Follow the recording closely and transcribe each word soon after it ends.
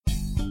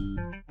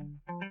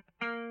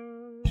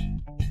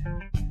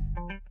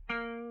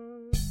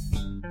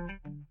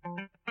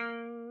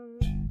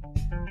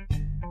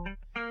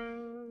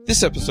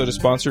This episode is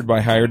sponsored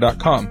by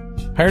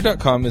Hire.com.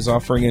 Hire.com is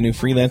offering a new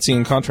freelancing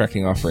and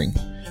contracting offering.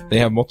 They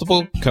have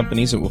multiple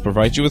companies that will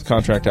provide you with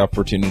contract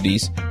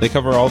opportunities. They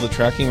cover all the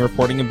tracking,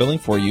 reporting, and billing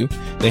for you.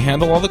 They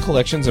handle all the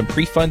collections and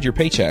pre-fund your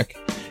paycheck.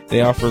 They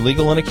offer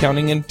legal and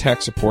accounting and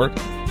tax support,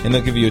 and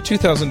they'll give you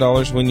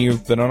 $2,000 when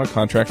you've been on a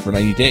contract for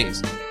 90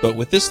 days. But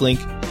with this link,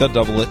 they'll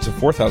double it to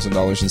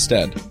 $4,000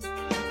 instead.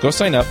 Go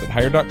sign up at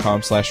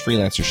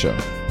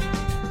hire.com/freelancershow.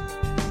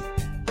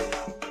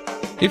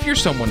 If you're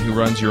someone who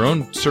runs your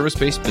own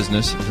service-based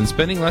business, then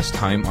spending less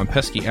time on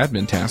pesky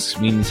admin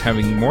tasks means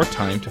having more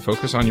time to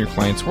focus on your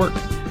client's work,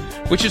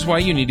 which is why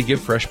you need to give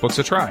FreshBooks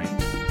a try.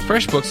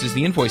 FreshBooks is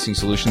the invoicing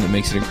solution that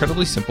makes it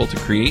incredibly simple to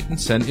create and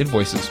send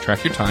invoices,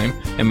 track your time,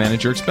 and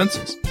manage your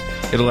expenses.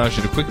 It allows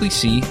you to quickly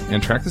see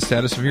and track the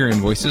status of your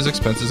invoices,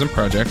 expenses, and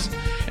projects,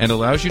 and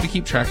allows you to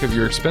keep track of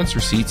your expense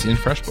receipts in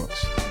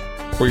FreshBooks.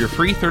 For your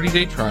free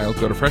 30-day trial,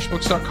 go to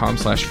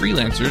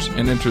freshbooks.com/freelancers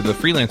and enter the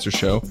Freelancer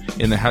Show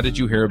in the How Did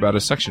You Hear About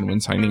Us section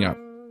when signing up.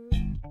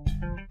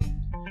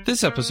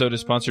 This episode is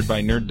sponsored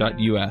by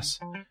Nerd.us.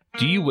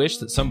 Do you wish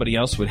that somebody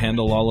else would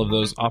handle all of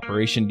those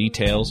operation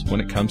details when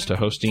it comes to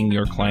hosting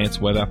your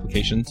client's web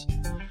applications?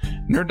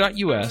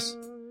 Nerd.us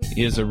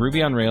is a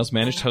Ruby on Rails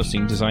managed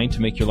hosting designed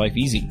to make your life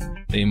easy.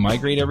 They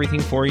migrate everything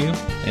for you,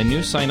 and new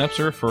signups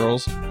or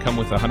referrals come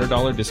with a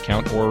 $100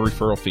 discount or a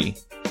referral fee.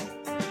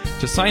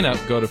 To sign up,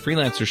 go to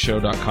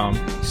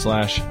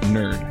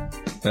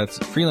freelancershow.com/nerd. That's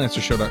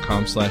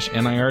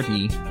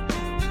freelancershow.com/NIRD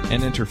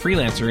and enter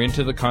freelancer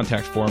into the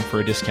contact form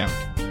for a discount.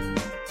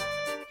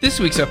 This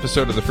week's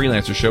episode of the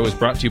Freelancer Show is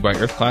brought to you by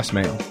Earth Class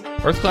Mail.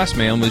 Earth Class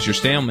Mail moves your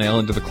stale mail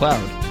into the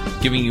cloud,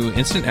 giving you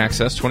instant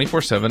access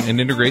 24/7 and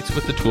integrates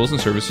with the tools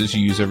and services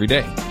you use every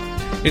day.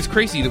 It's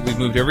crazy that we've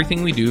moved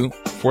everything we do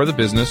for the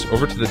business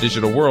over to the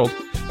digital world,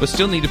 but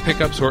still need to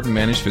pick up, sort, and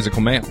manage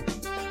physical mail.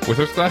 With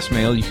Earth Class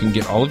Mail, you can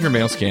get all of your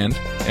mail scanned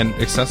and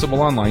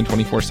accessible online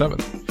 24/7.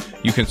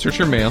 You can search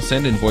your mail,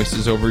 send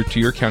invoices over to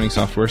your accounting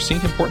software,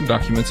 sync important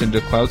documents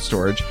into cloud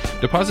storage,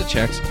 deposit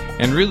checks,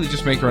 and really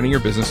just make running your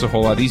business a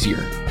whole lot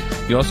easier.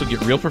 You also get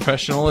real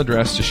professional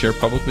address to share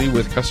publicly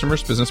with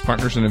customers, business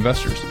partners, and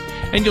investors.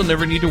 And you'll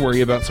never need to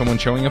worry about someone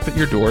showing up at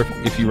your door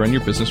if you run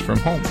your business from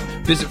home.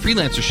 Visit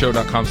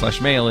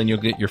freelancershow.com/mail and you'll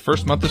get your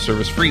first month of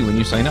service free when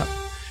you sign up.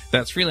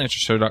 That's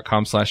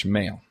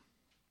freelancershow.com/mail.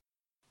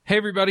 Hey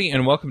everybody,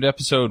 and welcome to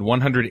episode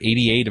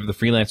 188 of the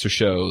Freelancer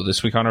Show.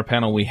 This week on our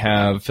panel we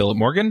have Philip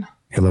Morgan.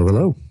 Hello,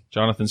 hello.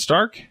 Jonathan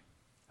Stark.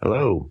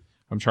 Hello.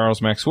 I'm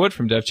Charles Max Wood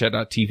from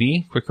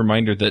DevChat.tv. Quick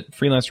reminder that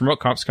Freelance Remote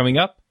Comp's coming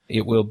up.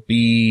 It will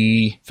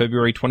be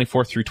February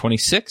 24th through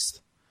 26th.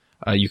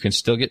 You can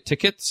still get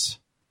tickets,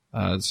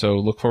 so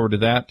look forward to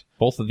that.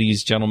 Both of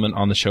these gentlemen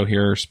on the show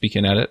here are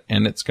speaking at it,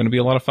 and it's going to be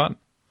a lot of fun.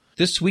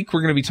 This week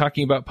we're going to be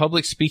talking about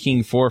public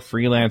speaking for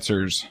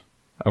freelancers.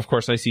 Of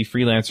course, I see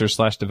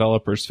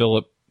freelancers/developers.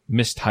 Philip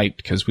mistyped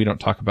because we don't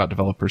talk about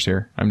developers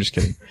here. I'm just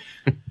kidding.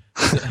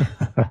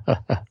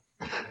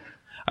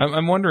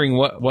 I'm wondering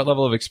what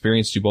level of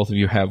experience do both of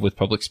you have with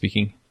public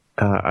speaking?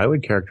 I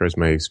would characterize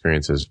my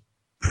experience as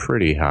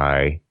pretty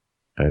high.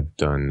 I've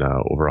done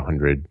over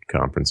 100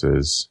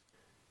 conferences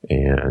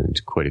and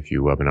quite a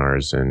few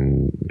webinars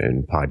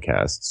and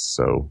podcasts.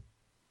 So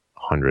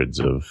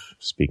hundreds of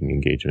speaking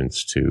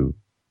engagements to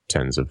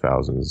tens of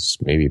thousands,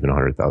 maybe even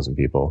 100,000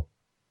 people.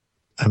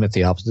 I'm at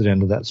the opposite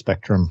end of that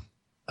spectrum.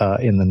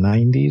 In the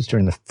 90s,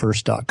 during the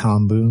first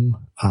 .com boom,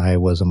 I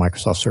was a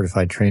Microsoft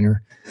certified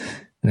trainer,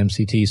 an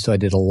MCT, so I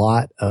did a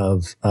lot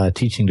of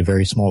teaching to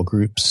very small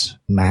groups,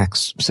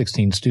 max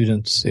 16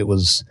 students. It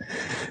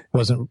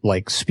wasn't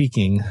like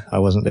speaking. I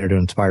wasn't there to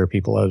inspire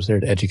people. I was there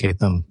to educate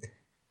them.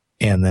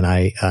 And then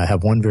I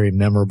have one very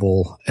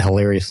memorable,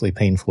 hilariously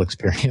painful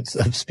experience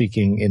of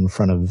speaking in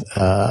front of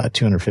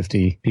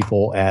 250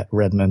 people at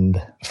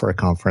Redmond for a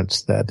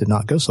conference that did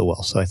not go so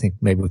well. So I think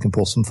maybe we can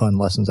pull some fun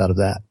lessons out of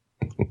that.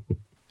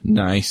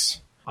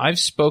 Nice. I've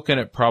spoken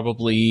at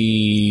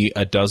probably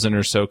a dozen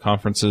or so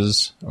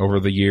conferences over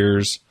the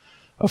years.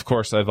 Of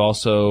course, I've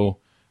also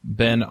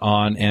been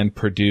on and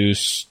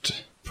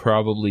produced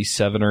probably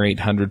 700 or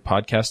 800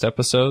 podcast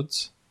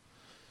episodes.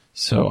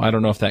 So I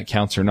don't know if that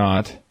counts or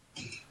not.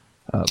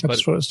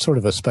 But it's sort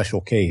of a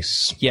special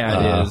case.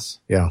 Yeah, it is.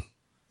 Yeah.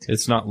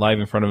 It's not live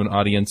in front of an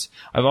audience.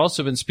 I've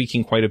also been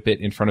speaking quite a bit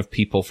in front of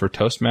people for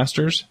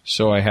Toastmasters,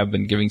 so I have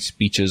been giving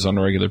speeches on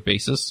a regular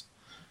basis,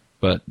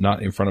 but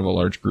not in front of a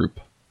large group.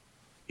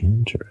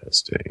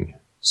 Interesting.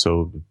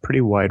 So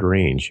pretty wide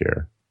range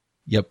here.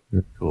 Yep.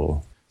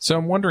 Cool. So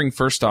I'm wondering,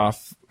 first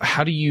off,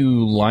 how do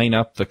you line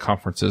up the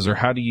conferences, or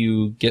how do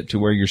you get to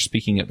where you're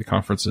speaking at the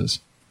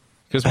conferences?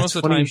 Because most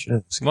of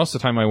the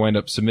time I wind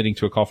up submitting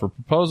to a call for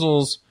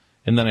proposals,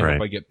 and then I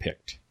hope I get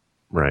picked.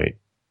 Right.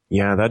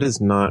 Yeah, that is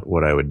not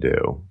what I would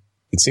do.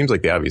 It seems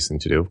like the obvious thing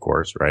to do, of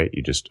course, right?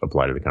 You just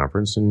apply to the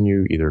conference and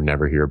you either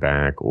never hear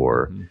back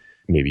or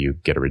maybe you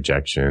get a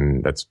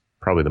rejection. That's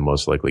probably the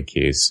most likely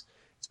case.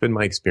 It's been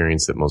my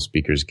experience that most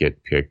speakers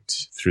get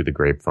picked through the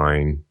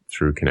grapevine,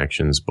 through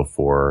connections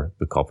before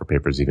the call for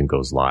papers even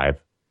goes live.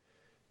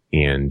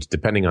 And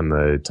depending on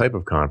the type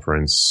of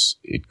conference,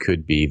 it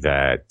could be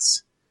that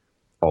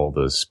all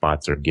those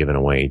spots are given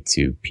away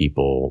to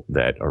people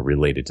that are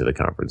related to the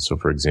conference. So,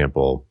 for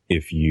example,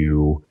 if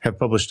you have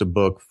published a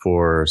book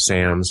for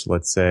SAMS,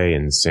 let's say,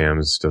 and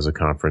SAMS does a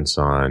conference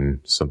on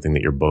something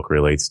that your book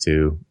relates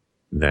to,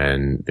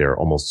 then they're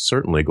almost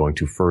certainly going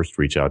to first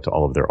reach out to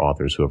all of their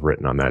authors who have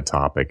written on that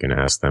topic and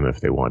ask them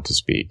if they want to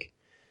speak,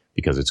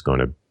 because it's going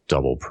to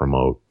double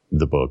promote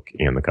the book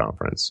and the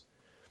conference.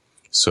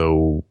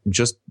 So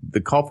just the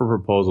call for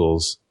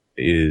proposals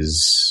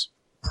is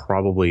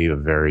probably a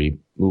very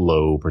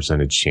low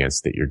percentage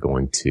chance that you're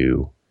going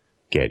to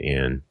get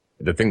in.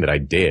 The thing that I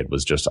did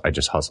was I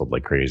just hustled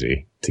like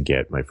crazy to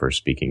get my first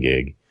speaking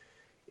gig.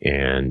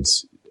 And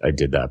I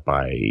did that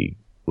by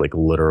like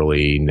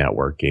literally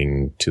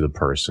networking to the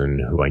person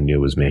who I knew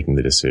was making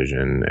the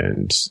decision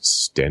and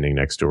standing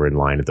next to her in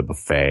line at the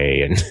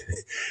buffet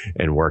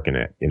and working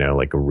it,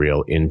 like a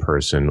real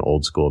in-person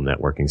old school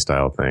networking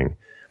style thing.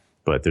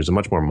 But there's a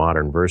much more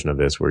modern version of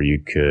this where you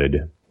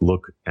could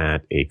look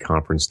at a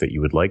conference that you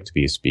would like to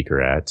be a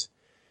speaker at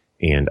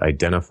and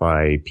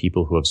identify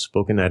people who have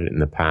spoken at it in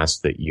the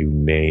past that you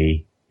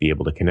may be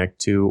able to connect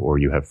to, or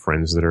you have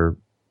friends that are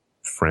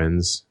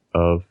friends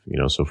of,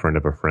 so friend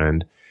of a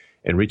friend,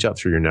 and reach out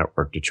through your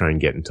network to try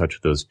and get in touch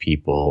with those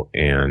people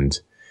and,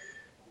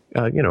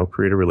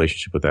 create a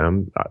relationship with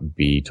them,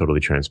 be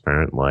totally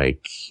transparent,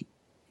 like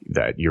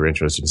that you're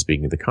interested in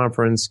speaking at the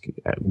conference.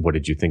 What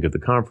did you think of the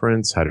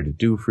conference? How did it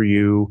do for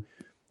you?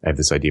 I have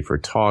this idea for a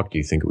talk. Do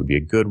you think it would be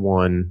a good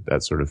one?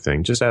 That sort of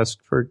thing. Just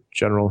ask for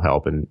general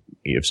help. And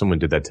if someone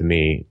did that to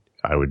me,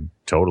 I would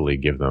totally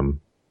give them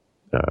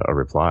a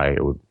reply.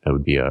 It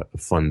would be a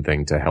fun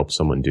thing to help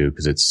someone do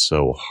because it's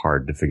so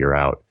hard to figure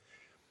out.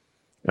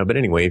 But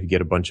anyway, if you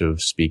get a bunch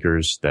of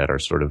speakers that are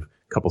sort of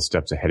a couple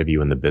steps ahead of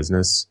you in the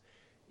business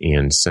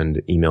and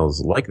send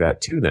emails like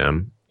that to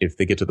them, if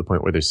they get to the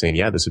point where they're saying,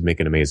 yeah, this would make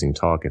an amazing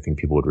talk, I think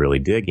people would really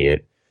dig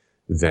it,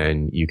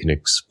 then you can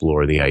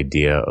explore the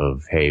idea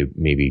of, hey,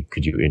 maybe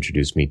could you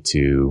introduce me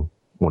to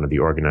one of the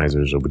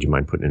organizers, or would you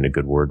mind putting in a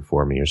good word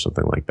for me or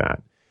something like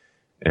that?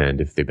 And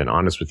if they've been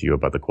honest with you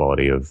about the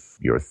quality of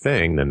your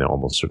thing, then they'll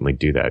almost certainly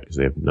do that because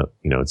they have no,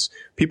 it's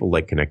people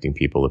like connecting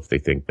people if they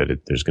think that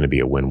there's going to be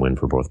a win-win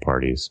for both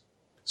parties.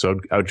 So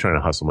I would try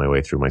to hustle my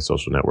way through my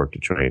social network to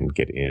try and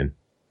get in.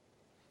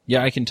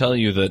 Yeah, I can tell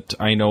you that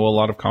I know a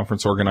lot of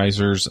conference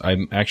organizers.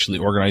 I'm actually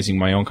organizing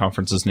my own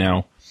conferences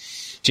now.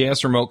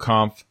 JS Remote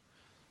Conf,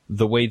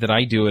 the way that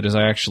I do it is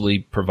I actually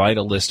provide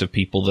a list of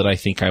people that I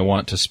think I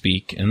want to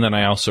speak. And then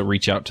I also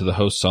reach out to the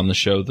hosts on the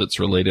show that's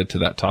related to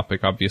that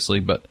topic, obviously.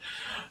 But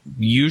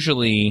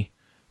usually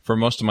for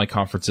most of my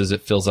conferences,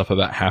 it fills up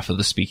about half of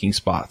the speaking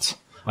spots.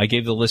 I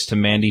gave the list to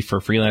Mandy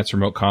for Freelance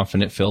Remote Conf,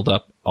 and it filled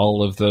up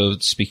all of the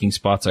speaking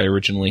spots I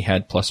originally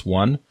had plus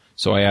one.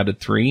 So I added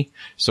 3.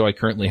 So I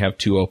currently have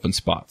 2 open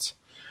spots.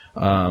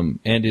 And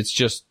it's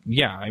just,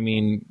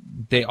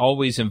 they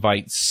always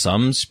invite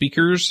some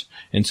speakers.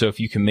 And so if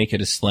you can make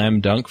it a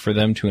slam dunk for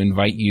them to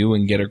invite you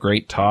and get a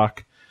great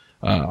talk,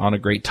 on a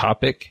great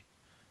topic,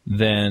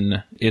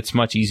 then it's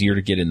much easier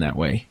to get in that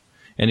way.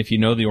 And if you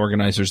know the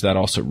organizers, that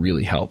also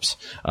really helps.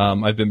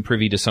 I've been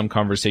privy to some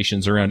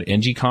conversations around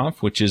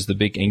NGConf, which is the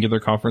big Angular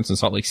conference in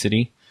Salt Lake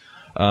City.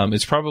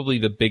 It's probably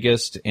the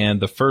biggest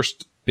and the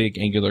first big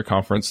Angular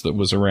conference that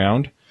was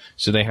around.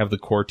 So they have the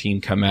core team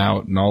come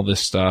out and all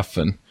this stuff.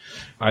 And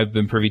I've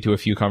been privy to a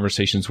few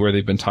conversations where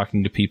they've been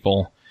talking to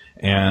people,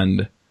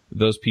 and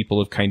those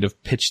people have kind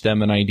of pitched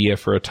them an idea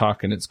for a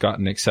talk, and it's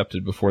gotten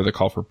accepted before the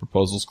call for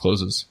proposals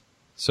closes.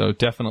 So it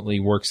definitely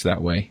works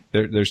that way.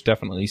 There's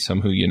definitely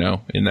some who you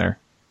know in there.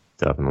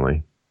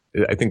 Definitely.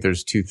 I think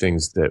there's 2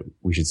 things that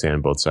we should say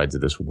on both sides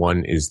of this.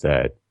 One is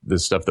that the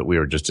stuff that we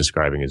were just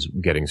describing is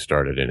getting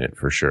started in it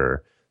for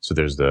sure. So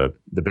there's the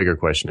bigger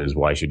question is,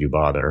 why should you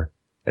bother?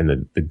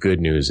 And the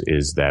good news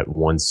is that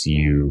once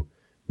you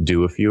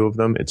do a few of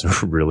them, it's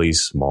a really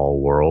small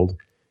world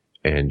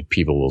and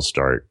people will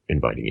start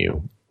inviting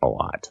you a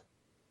lot.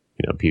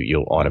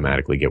 You'll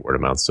automatically get word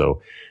of mouth.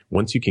 So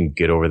once you can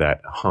get over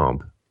that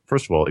hump,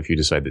 first of all, if you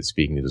decide that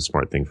speaking is a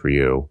smart thing for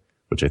you,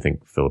 which I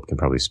think Philip can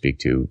probably speak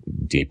to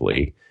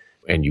deeply,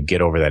 and you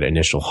get over that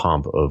initial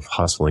hump of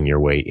hustling your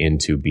way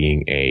into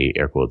being a,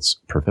 air quotes,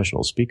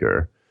 professional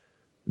speaker,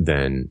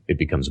 then it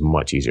becomes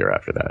much easier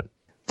after that.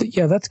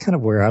 Yeah, that's kind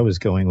of where I was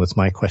going with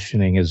my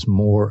questioning is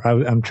more,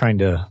 I'm trying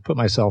to put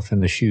myself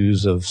in the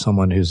shoes of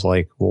someone who's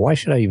like, well, why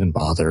should I even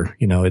bother?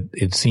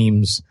 It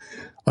seems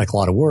like a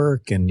lot of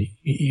work and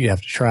you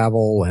have to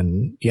travel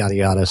and yada,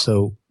 yada.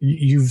 So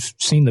you've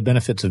seen the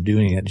benefits of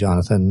doing it,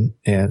 Jonathan.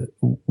 And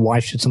why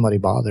should somebody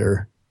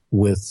bother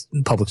with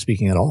public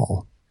speaking at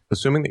all?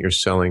 Assuming that you're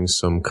selling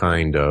some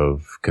kind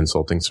of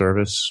consulting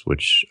service,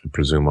 which I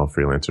presume all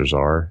freelancers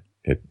are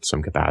at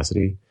some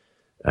capacity,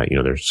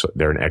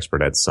 they're an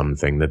expert at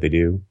something that they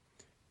do.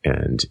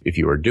 And if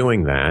you are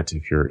doing that,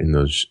 if you're in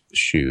those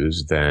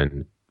shoes,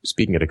 then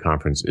speaking at a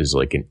conference is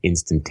like an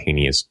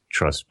instantaneous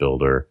trust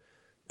builder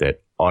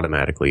that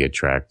automatically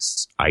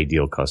attracts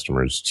ideal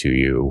customers to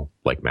you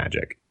like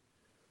magic.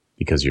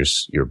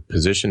 because you're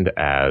positioned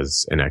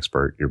as an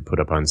expert. You're put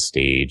up on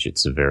stage.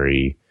 It's a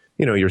very,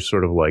 you're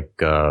sort of like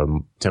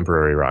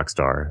temporary rock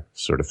star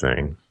sort of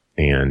thing.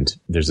 And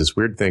there's this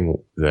weird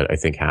thing that I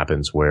think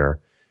happens where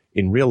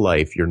in real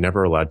life, you're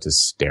never allowed to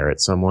stare at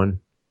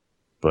someone.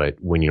 But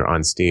when you're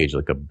on stage,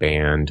 like a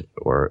band,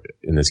 or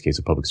in this case,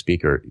 a public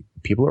speaker,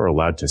 people are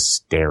allowed to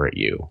stare at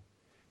you.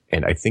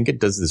 And I think it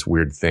does this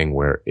weird thing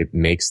where it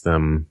makes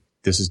them,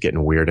 this is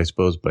getting weird, I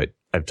suppose, but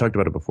I've talked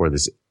about it before,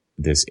 this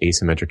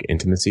asymmetric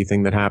intimacy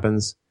thing that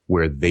happens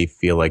where they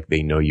feel like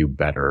they know you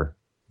better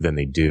than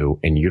they do,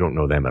 and you don't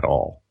know them at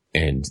all.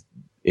 And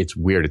it's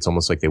weird. It's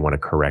almost like they want to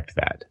correct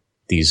that.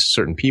 These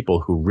certain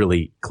people who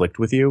really clicked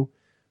with you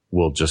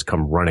will just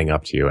come running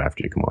up to you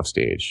after you come off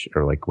stage,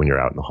 or like when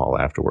you're out in the hall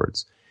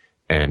afterwards.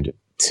 And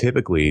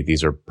typically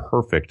these are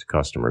perfect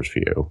customers for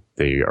you.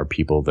 They are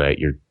people that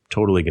you're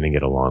totally going to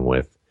get along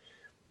with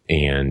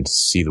and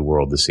see the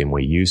world the same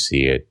way you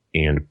see it.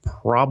 And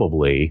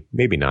probably,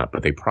 maybe not,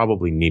 but they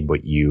probably need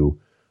what you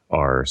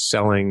are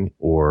selling,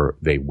 or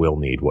they will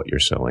need what you're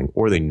selling,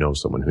 or they know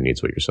someone who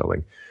needs what you're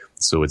selling.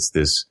 So it's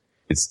this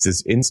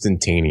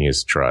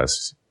instantaneous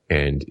trust.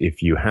 And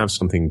if you have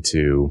something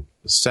to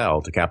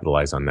sell to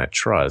capitalize on that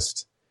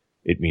trust,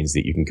 it means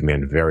that you can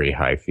command very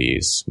high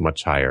fees,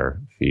 much higher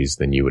fees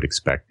than you would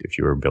expect if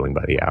you were billing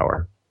by the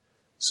hour.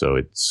 So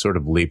it sort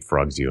of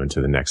leapfrogs you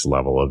into the next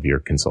level of your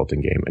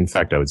consulting game. In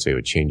fact, I would say it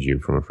would change you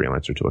from a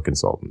freelancer to a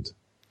consultant.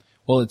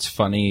 Well, it's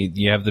funny.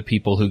 You have the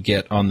people who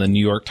get on the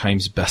New York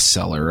Times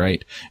bestseller,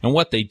 right? And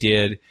what they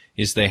did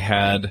is they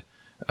had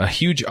a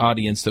huge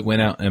audience that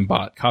went out and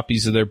bought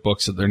copies of their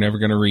books that they're never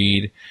going to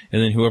read.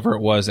 And then whoever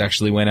it was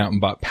actually went out and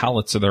bought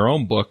pallets of their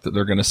own book that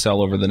they're going to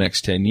sell over the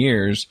next 10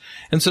 years.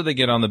 And so they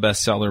get on the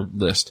bestseller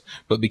list.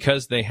 But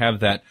because they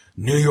have that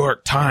New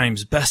York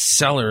Times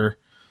bestseller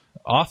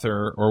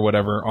author or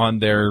whatever on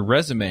their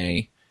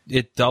resume,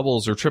 it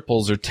doubles or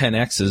triples or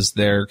 10x's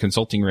their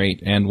consulting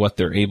rate and what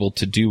they're able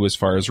to do as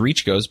far as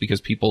reach goes, because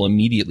people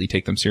immediately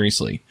take them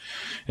seriously.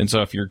 And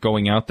so if you're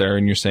going out there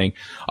and you're saying,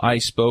 I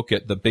spoke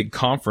at the big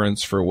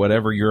conference for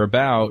whatever you're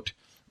about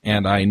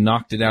and I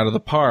knocked it out of the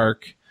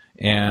park,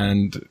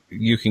 and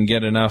you can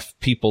get enough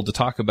people to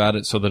talk about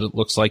it so that it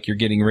looks like you're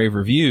getting rave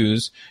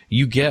reviews,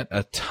 you get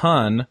a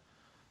ton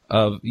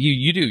of,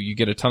 you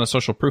get a ton of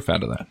social proof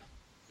out of that.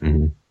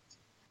 Mm-hmm.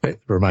 It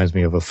reminds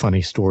me of a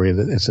funny story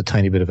that it's a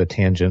tiny bit of a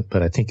tangent,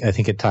 but I think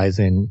it ties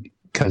in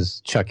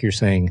because, Chuck, you're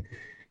saying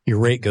your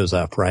rate goes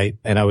up, right?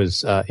 And I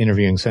was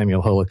interviewing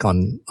Samuel Holick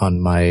on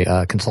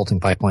my Consulting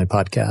Pipeline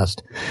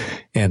podcast,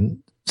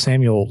 and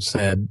Samuel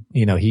said,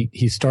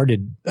 he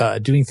started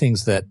doing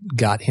things that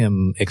got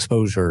him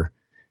exposure,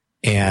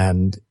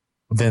 and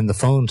then the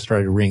phone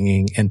started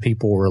ringing, and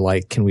people were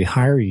like, "Can we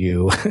hire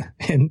you?"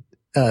 And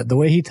the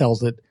way he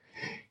tells it,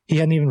 he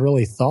hadn't even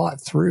really thought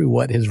through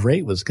what his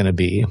rate was going to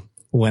be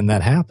when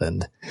that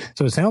happened.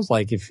 So it sounds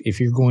like if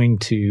you're going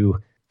to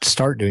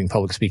start doing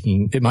public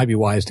speaking, it might be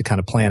wise to kind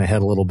of plan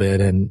ahead a little bit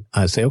and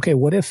say, okay,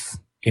 what if,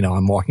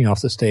 I'm walking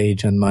off the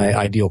stage and my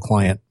ideal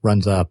client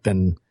runs up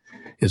and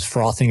is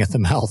frothing at the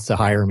mouth to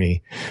hire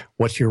me?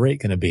 What's your rate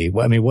going to be?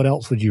 I mean, what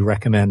else would you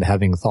recommend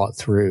having thought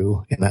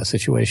through in that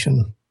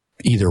situation?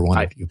 Either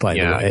one of you, by the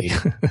way.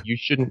 You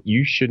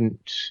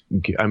shouldn't,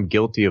 I'm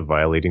guilty of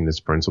violating this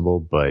principle,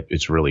 but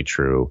it's really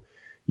true.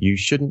 You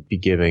shouldn't be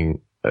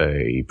giving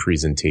a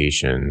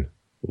presentation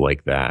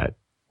like that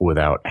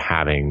without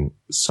having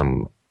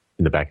some,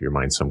 in the back of your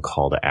mind, some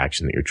call to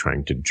action that you're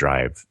trying to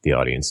drive the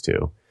audience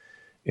to.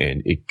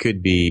 And it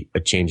could be a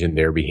change in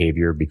their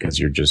behavior because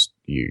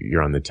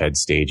you're on the TED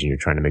stage and you're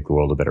trying to make the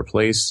world a better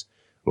place.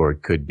 Or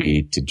it could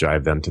be to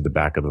drive them to the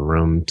back of the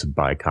room to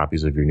buy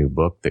copies of your new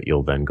book that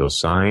you'll then go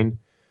sign.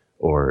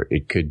 Or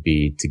it could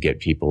be to get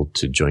people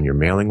to join your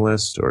mailing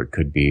list, or it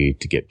could be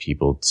to get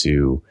people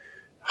to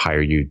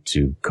hire you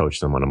to coach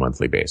them on a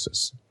monthly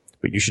basis.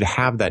 But you should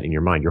have that in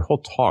your mind. Your whole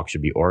talk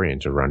should be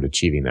oriented around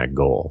achieving that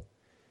goal.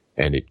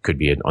 And it could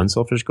be an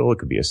unselfish goal. It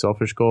could be a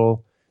selfish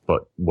goal.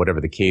 But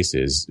whatever the case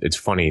is, it's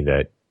funny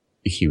that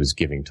he was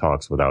giving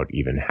talks without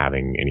even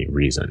having any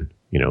reason.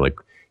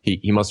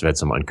 He must have had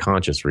some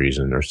unconscious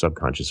reason or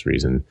subconscious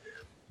reason,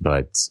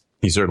 but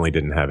he certainly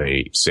didn't have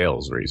a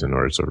sales reason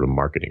or sort of a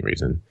marketing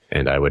reason.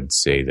 And I would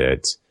say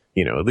that,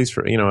 at least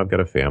for, I've got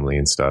a family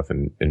and stuff,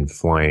 and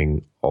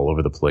flying all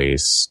over the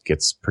place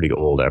gets pretty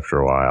old after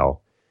a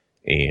while.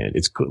 And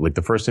it's like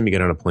the first time you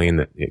get on a plane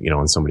that,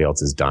 on somebody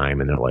else's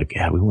dime, and they're like,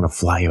 yeah, we want to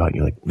fly you out. And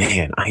you're like,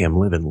 man, I am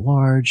living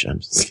large.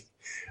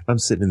 I'm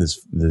sitting in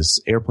this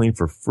airplane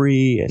for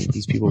free, and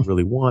these people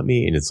really want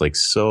me. And it's like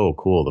so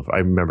cool. I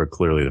remember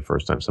clearly the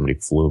first time somebody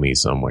flew me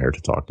somewhere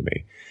to talk to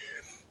me.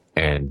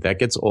 And that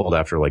gets old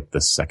after like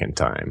the second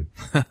time.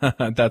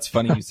 That's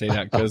funny you say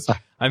that, because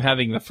I'm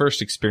having the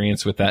first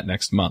experience with that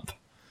next month.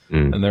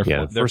 And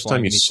the first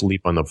time you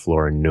sleep on the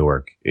floor in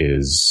Newark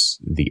is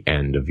the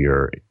end of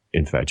your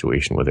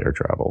infatuation with air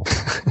travel.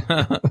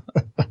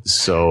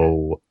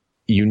 So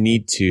you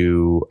need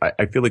to,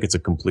 I feel like it's a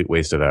complete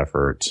waste of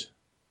effort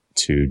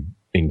to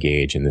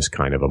engage in this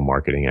kind of a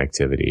marketing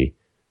activity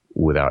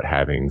without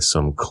having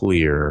some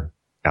clear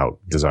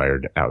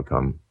desired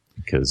outcome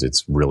because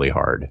it's really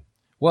hard.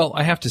 Well,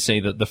 I have to say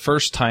that the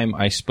first time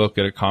I spoke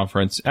at a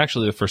conference,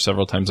 actually the first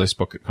several times I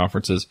spoke at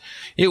conferences,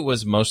 it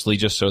was mostly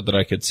just so that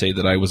I could say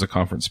that I was a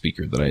conference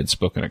speaker, that I had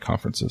spoken at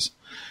conferences.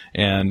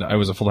 And I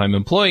was a full-time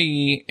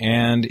employee,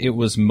 and it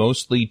was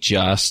mostly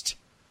just,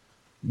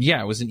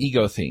 it was an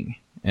ego thing.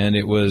 And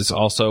it was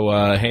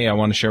also, hey, I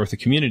want to share with the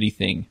community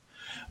thing.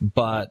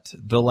 But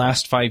the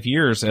last 5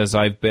 years, as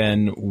I've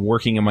been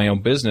working in my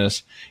own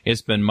business,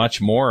 it's been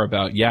much more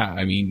about,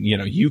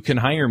 you can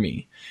hire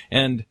me.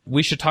 And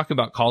we should talk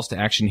about calls to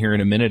action here in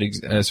a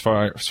minute as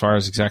far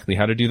as exactly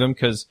how to do them.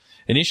 Because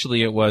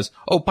initially it was,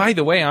 oh, by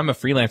the way, I'm a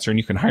freelancer and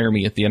you can hire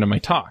me at the end of my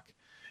talk.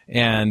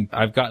 And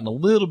I've gotten a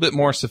little bit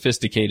more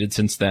sophisticated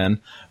since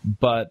then.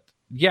 But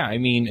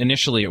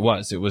initially it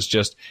was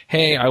just,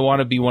 hey, I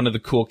want to be one of the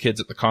cool kids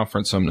at the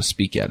conference, so I'm going to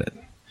speak at it.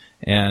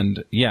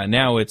 And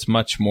now it's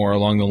much more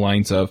along the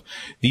lines of,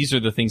 these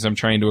are the things I'm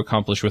trying to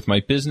accomplish with my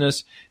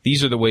business.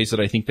 These are the ways that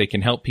I think they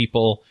can help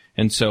people.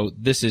 And so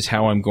this is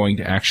how I'm going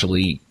to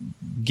actually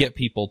get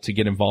people to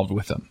get involved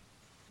with them.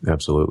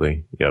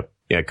 Absolutely. Yep.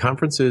 Yeah.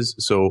 Conferences.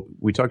 So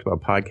we talked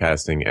about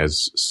podcasting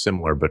as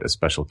similar, but a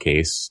special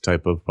case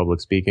type of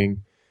public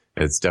speaking.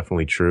 It's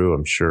definitely true.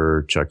 I'm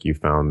sure, Chuck, you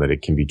found that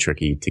it can be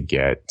tricky to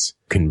get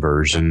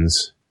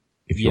conversions.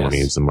 If you want to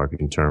use the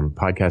marketing term,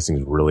 podcasting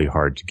is really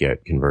hard to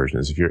get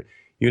conversions. Even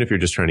if you're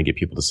just trying to get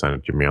people to sign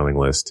up to your mailing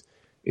list,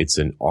 it's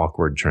an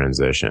awkward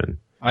transition.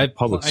 I'm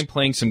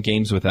playing some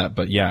games with that,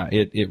 but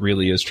it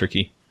really is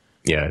tricky.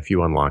 Yeah, if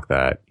you unlock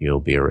that,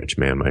 you'll be a rich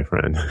man, my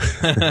friend.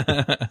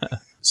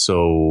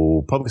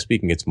 So public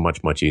speaking, it's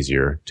much, much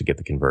easier to get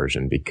the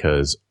conversion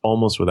because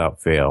almost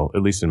without fail,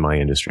 at least in my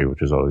industry,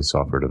 which is always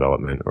software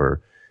development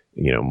or,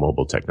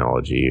 mobile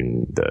technology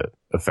and the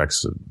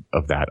effects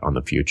of that on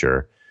the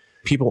future,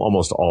 people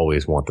almost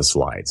always want the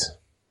slides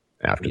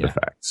after the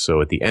fact.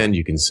 So at the end,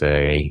 you can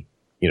say,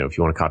 if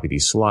you want to copy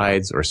these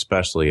slides, or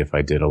especially if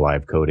I did a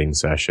live coding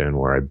session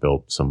where I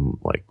built some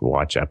like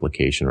watch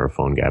application or a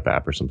PhoneGap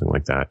app or something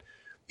like that,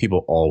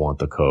 people all want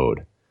the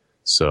code.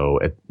 So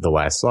at the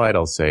last slide,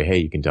 I'll say, hey,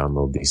 you can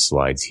download these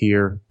slides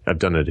here. I've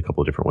done it a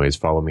couple of different ways.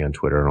 Follow me on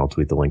Twitter and I'll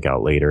tweet the link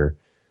out later,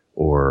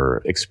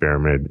 or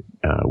experiment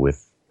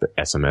with the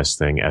SMS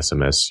thing,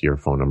 SMS your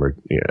phone number,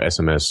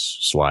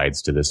 SMS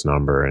slides to this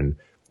number. And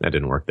that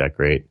didn't work that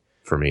great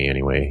for me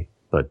anyway.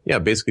 But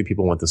basically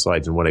people want the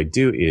slides. And what I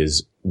do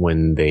is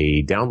when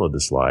they download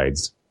the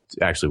slides,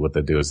 actually what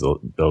they'll do is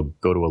they'll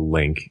go to a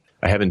link.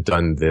 I haven't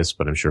done this,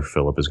 but I'm sure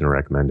Philip is going to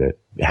recommend it.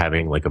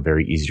 Having like a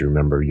very easy to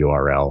remember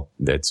URL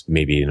that's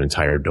maybe an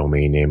entire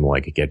domain name,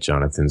 like Get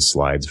Jonathan's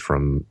Slides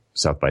from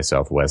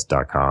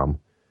southbysouthwest.com.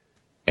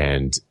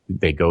 And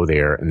they go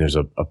there and there's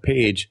a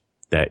page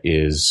that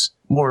is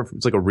more,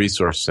 it's like a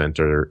resource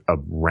center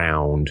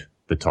around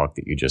the talk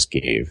that you just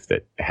gave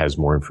that has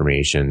more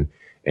information.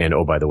 And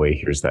oh, by the way,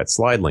 here's that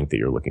slide link that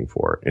you're looking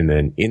for. And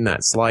then in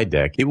that slide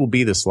deck, it will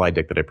be the slide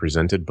deck that I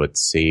presented, but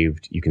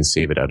saved. You can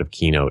save it out of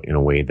Keynote in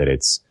a way that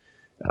it's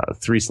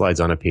 3 slides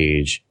on a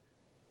page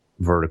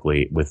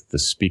vertically with the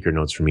speaker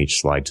notes from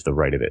each slide to the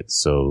right of it.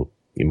 So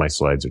my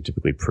slides are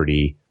typically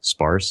pretty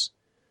sparse.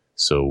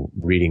 So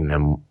reading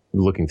them,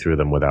 looking through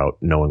them without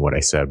knowing what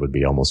I said would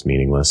be almost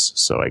meaningless.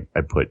 So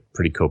I put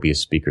pretty copious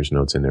speaker's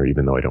notes in there,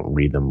 even though I don't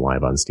read them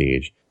live on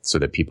stage, so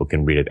that people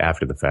can read it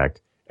after the fact.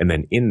 And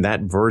then in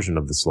that version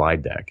of the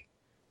slide deck,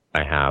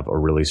 I have a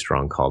really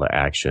strong call to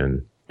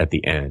action at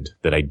the end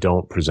that I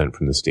don't present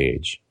from the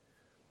stage.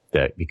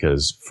 That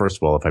because first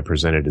of all, if I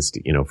presented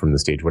it, from the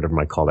stage, whatever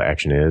my call to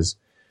action is,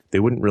 they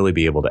wouldn't really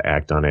be able to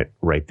act on it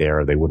right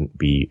there. They wouldn't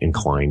be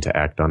inclined to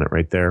act on it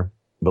right there.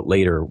 But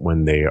later,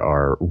 when they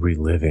are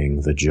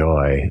reliving the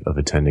joy of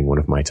attending one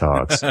of my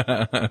talks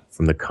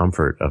from the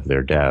comfort of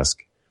their desk,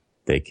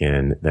 they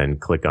can then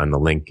click on the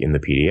link in the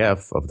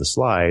PDF of the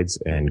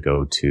slides and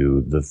go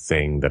to the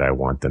thing that I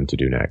want them to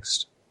do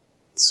next.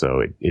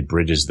 So it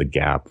bridges the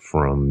gap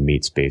from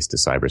meat space to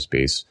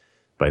cyberspace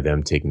by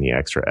them taking the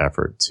extra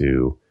effort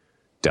to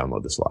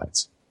download the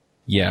slides.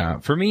 Yeah,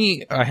 for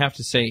me, I have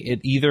to say it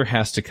either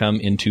has to come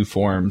in 2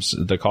 forms,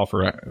 the call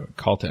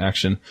to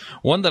action.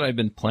 One that I've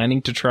been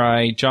planning to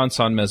try, John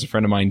Sonmez, a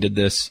friend of mine, did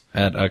this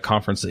at a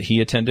conference that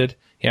he attended.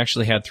 He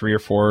actually had 3 or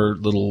 4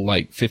 little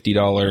like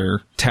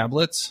 $50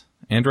 tablets,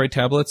 Android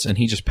tablets, and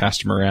he just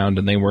passed them around,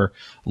 and they were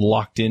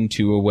locked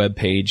into a web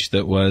page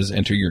that was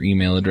enter your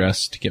email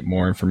address to get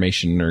more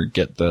information or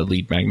get the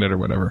lead magnet or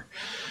whatever.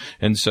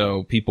 And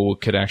so people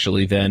could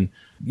actually then,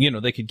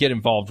 they could get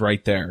involved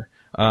right there.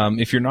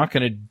 If you're not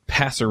going to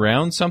pass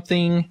around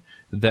something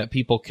that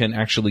people can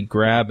actually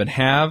grab and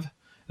have,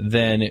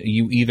 then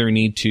you either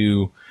need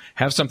to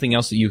have something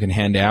else that you can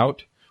hand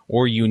out,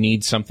 or you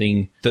need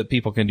something that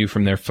people can do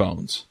from their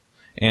phones.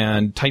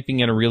 And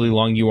typing in a really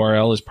long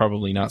URL is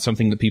probably not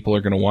something that people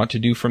are going to want to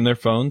do from their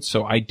phones.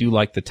 So I do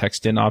like the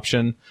text in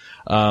option.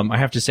 I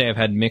have to say I've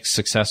had mixed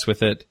success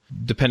with it,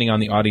 depending on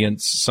the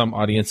audience. Some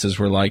audiences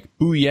were like,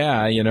 "Boo,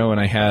 yeah," and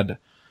I had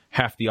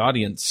half the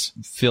audience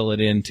fill it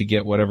in to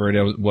get whatever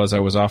it was I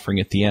was offering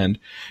at the end.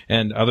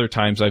 And other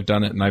times I've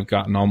done it and I've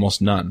gotten almost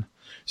none.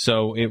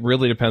 So it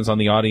really depends on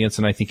the audience,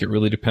 and I think it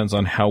really depends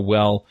on how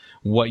well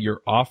what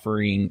you're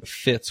offering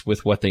fits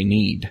with what they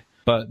need.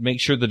 But make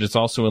sure that it's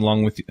also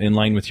in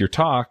line with your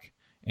talk,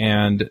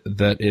 and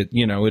that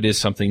it is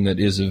something that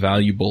is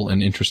valuable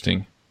and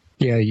interesting.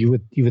 Yeah, you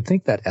would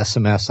think that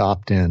SMS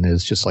opt-in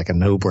is just like a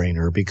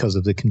no-brainer because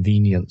of the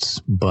convenience,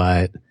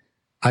 but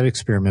I've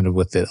experimented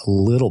with it a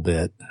little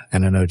bit,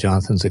 and I know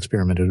Jonathan's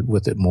experimented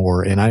with it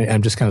more, and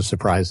I'm just kind of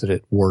surprised that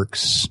it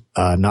works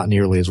not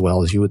nearly as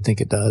well as you would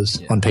think it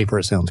does. Yeah. On paper,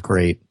 it sounds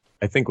great.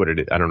 I think what it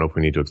is, I don't know if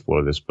we need to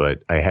explore this,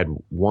 but I had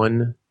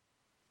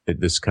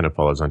this kind of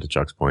follows on to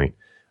Chuck's point.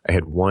 I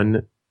had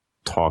one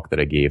talk that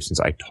I gave, since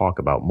I talk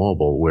about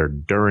mobile, where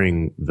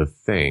during the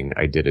thing,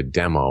 I did a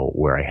demo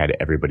where I had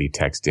everybody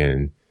text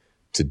in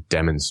to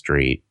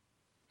demonstrate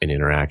an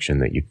interaction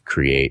that you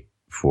create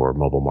for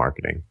mobile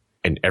marketing.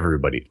 And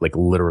everybody, like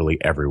literally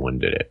everyone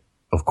did it,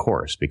 of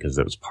course, because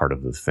that was part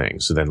of the thing.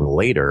 So then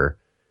later,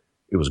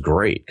 it was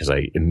great because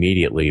I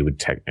immediately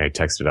I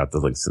texted out the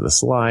links to the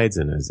slides,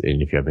 and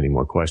if you have any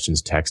more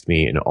questions, text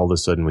me. And all of a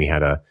sudden we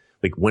had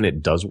when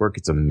it does work,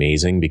 it's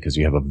amazing because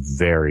you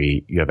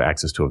have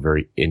access to a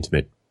very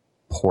intimate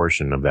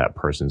portion of that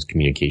person's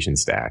communication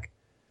stack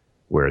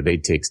where they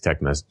take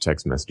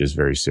text messages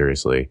very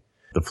seriously.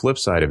 The flip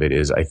side of it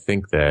is I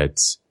think that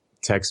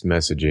text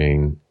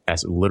messaging,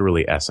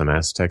 literally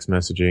SMS text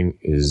messaging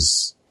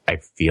I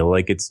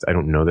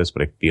don't know this,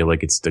 but I feel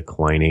like it's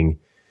declining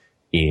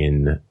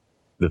in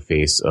the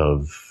face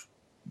of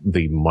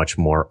the much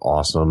more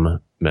awesome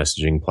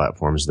messaging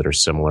platforms that are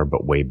similar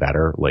but way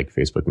better, like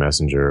Facebook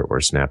Messenger or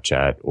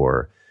Snapchat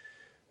or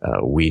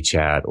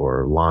WeChat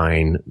or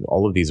Line.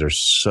 All of these are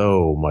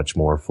so much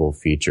more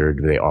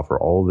full-featured. They offer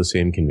all the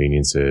same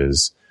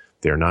conveniences.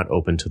 They're not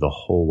open to the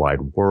whole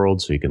wide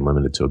world, so you can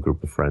limit it to a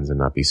group of friends and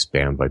not be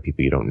spammed by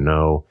people you don't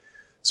know.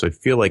 So I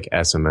feel like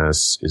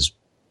SMS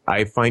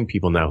I find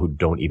people now who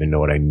don't even know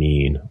what I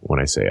mean when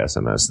I say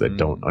SMS, that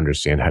don't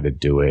understand how to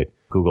do it.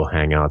 Google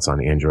Hangouts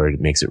on Android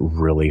makes it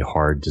really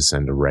hard to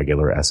send a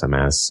regular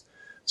SMS.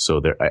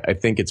 So I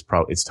think its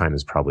time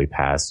is probably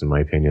past, in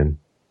my opinion.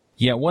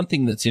 Yeah, one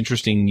thing that's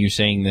interesting you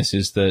saying this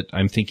is that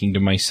I'm thinking to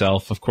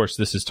myself, of course,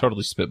 this is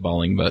totally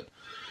spitballing, but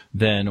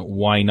then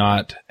why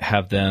not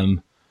have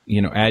them,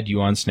 add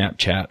you on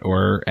Snapchat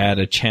or add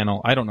a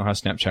channel? I don't know how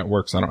Snapchat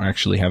works. I don't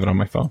actually have it on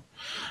my phone,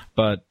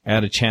 but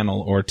add a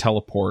channel or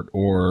teleport,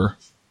 or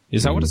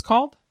is that what it's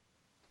called?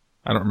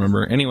 I don't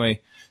remember.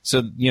 Anyway,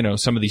 so,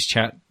 some of these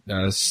chat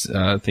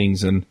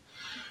things, and,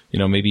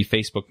 maybe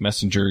Facebook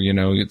Messenger,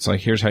 it's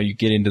like, here's how you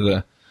get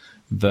into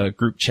the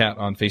group chat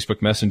on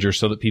Facebook Messenger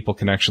so that people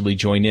can actually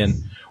join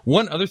in.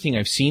 One other thing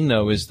I've seen,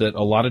 though, is that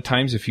a lot of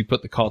times if you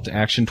put the call to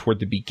action toward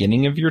the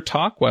beginning of your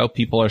talk while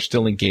people are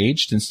still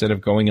engaged, instead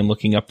of going and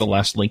looking up the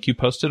last link you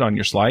posted on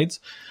your slides,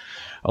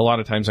 a lot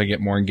of times I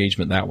get more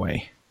engagement that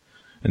way.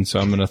 And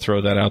so I'm going to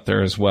throw that out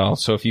there as well.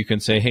 So if you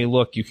can say, hey,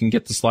 look, you can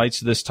get the slides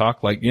to this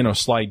talk, like,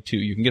 slide 2.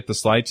 You can get the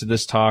slides to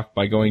this talk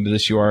by going to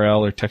this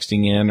URL or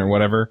texting in or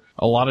whatever.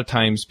 A lot of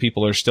times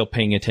people are still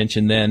paying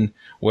attention then,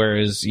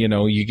 whereas,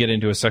 you get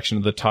into a section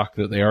of the talk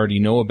that they already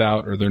know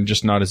about or they're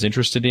just not as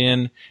interested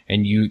in,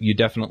 and you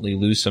definitely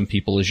lose some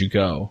people as you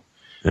go.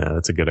 Yeah,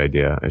 that's a good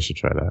idea. I should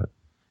try that.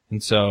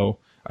 And so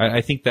I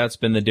think that's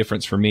been the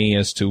difference for me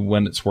as to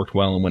when it's worked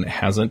well and when it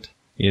hasn't.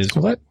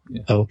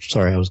 Oh,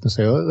 sorry. I was going to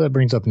say, that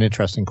brings up an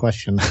interesting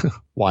question.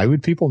 Why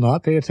would people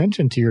not pay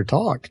attention to your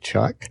talk,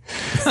 Chuck?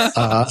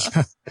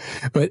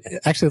 But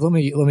actually, let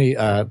me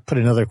put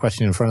another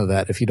question in front of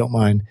that, if you don't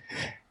mind.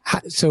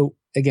 So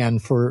again,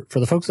 for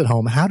the folks at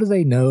home, how do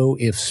they know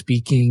if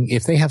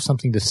they have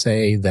something to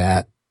say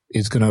that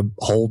is going to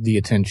hold the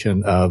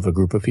attention of a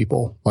group of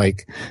people,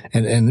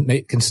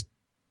 and can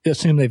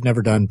assume they've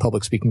never done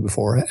public speaking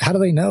before? How do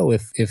they know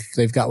if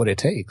they've got what it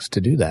takes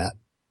to do that?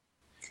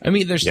 I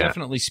mean, there's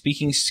definitely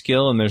speaking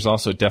skill, and there's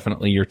also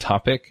definitely your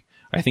topic.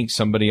 I think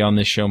somebody on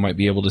this show might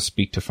be able to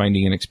speak to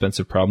finding an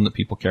expensive problem that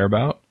people care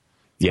about.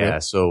 Yeah,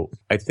 so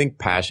I think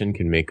passion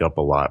can make up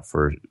a lot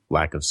for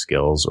lack of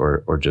skills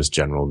or just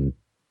general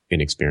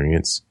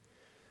inexperience.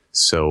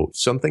 So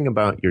something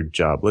about your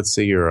job, let's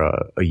say you're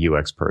a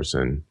UX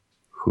person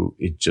who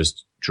it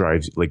just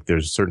drives,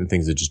 there's certain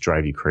things that just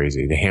drive you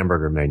crazy. The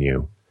hamburger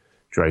menu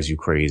drives you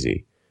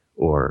crazy.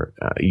 Or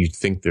you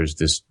think there's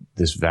this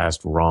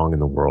vast wrong in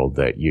the world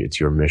that it's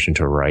your mission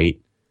to right,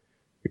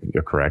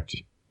 you're correct,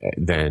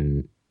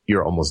 then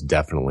you're almost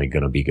definitely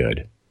going to be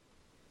good.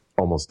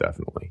 Almost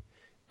definitely.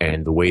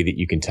 And the way that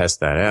you can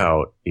test that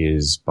out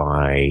is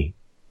by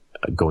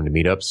going to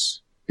meetups.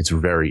 It's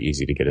very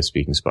easy to get a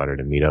speaking spot at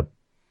a meetup.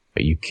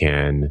 You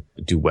can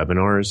do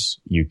webinars.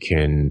 You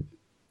can,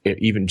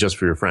 even just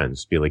for your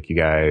friends, be like, you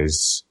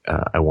guys,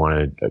 I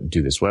want to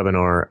do this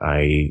webinar.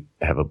 I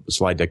have a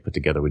slide deck put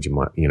together. Would you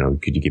want,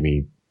 could you give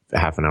me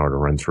half an hour to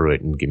run through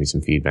it and give me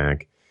some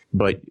feedback?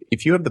 But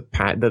if you have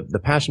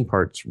the passion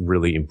part's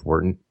really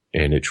important,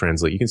 and you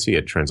can see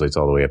it translates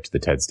all the way up to the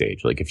TED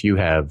stage. Like if you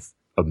have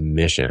a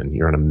mission,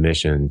 you're on a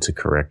mission to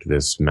correct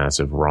this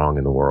massive wrong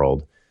in the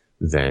world,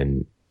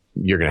 then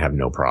you're going to have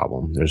no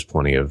problem. There's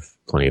plenty of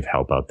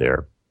help out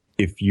there.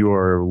 if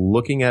you're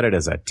looking at it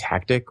as a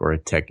tactic or a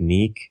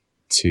technique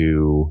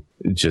to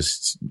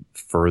just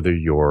further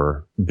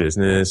your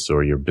business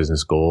or your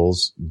business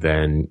goals,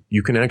 then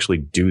you can actually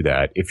do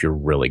that if you're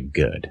really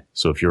good.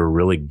 So if you're a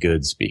really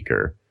good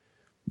speaker,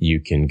 you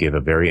can give a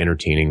very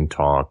entertaining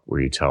talk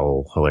where you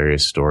tell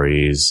hilarious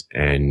stories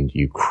and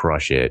you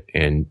crush it,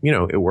 and, you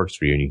know, it works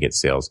for you and you get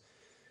sales.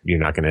 You're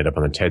not going to end up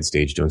on the TED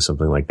stage doing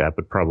something like that,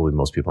 but probably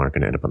most people aren't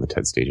going to end up on the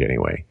TED stage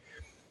anyway.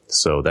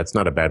 So that's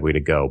not a bad way to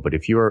go. But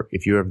if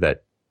you have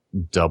that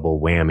double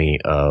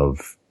whammy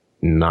of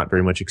not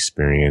very much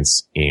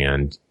experience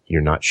and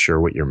you're not sure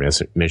what your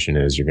mission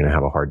is, you're going to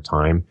have a hard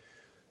time.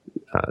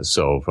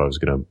 So if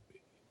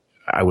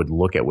I would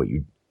look at what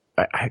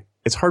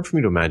it's hard for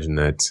me to imagine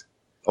that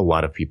a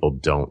lot of people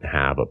don't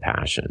have a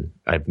passion.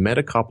 I've met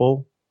a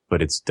couple,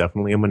 but it's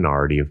definitely a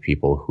minority of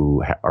people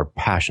who are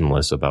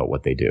passionless about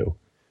what they do.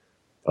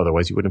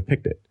 Otherwise, you wouldn't have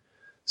picked it.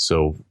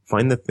 So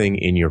find the thing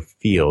in your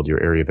field,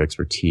 your area of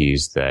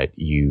expertise that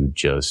you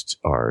just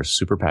are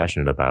super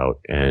passionate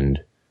about and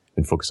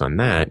focus on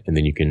that. And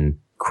then you can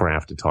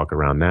craft a talk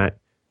around that.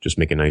 Just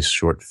make a nice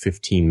short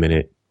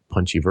 15-minute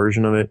punchy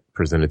version of it.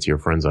 Present it to your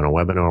friends on a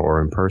webinar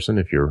or in person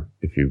if you're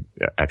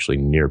actually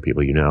near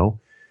people you know.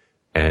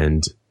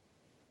 And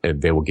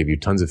they will give you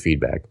tons of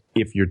feedback.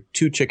 If you're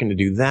too chicken to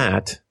do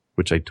that,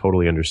 which I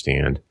totally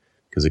understand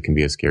because it can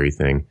be a scary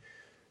thing,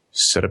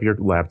 set up your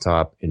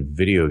laptop and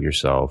video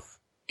yourself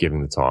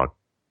giving the talk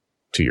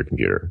to your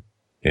computer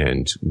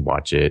and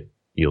watch it.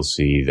 You'll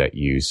see that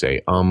you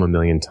say a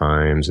million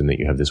times and that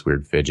you have this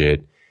weird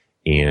fidget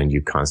and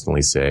you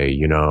constantly say,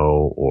 you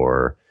know,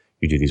 or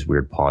you do these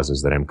weird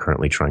pauses that I'm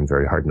currently trying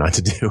very hard not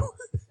to do.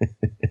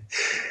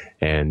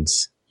 And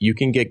you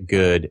can get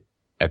good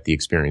at the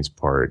experience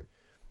part.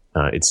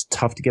 It's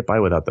tough to get by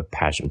without the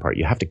passion part.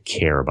 You have to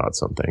care about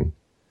something.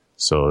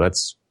 So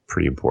that's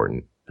pretty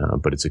important,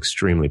 but it's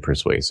extremely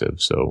persuasive.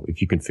 So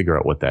if you can figure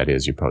out what that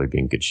is, you'll probably be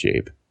in good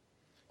shape.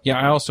 Yeah,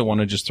 I also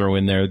want to just throw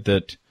in there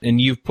that, and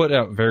you've put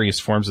out various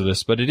forms of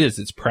this, but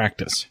it's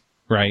practice,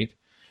 right?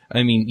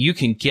 I mean, you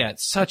can get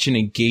such an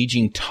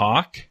engaging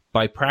talk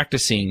by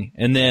practicing.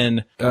 And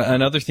then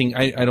another thing,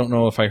 I don't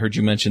know if I heard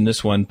you mention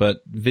this one,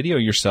 but video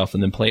yourself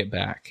and then play it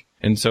back.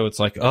 And so it's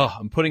like, oh,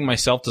 I'm putting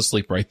myself to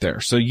sleep right there.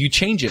 So you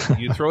change it.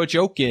 You throw a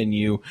joke in,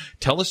 you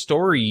tell a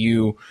story,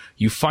 you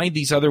find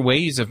these other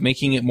ways of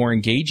making it more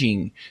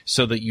engaging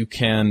so that you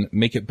can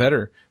make it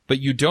better. But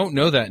you don't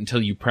know that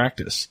until you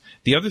practice.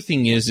 The other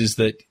thing is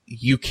that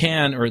you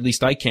can, or at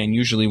least I can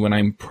usually when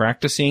I'm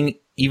practicing,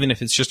 even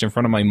if it's just in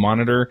front of my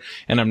monitor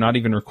and I'm not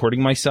even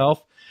recording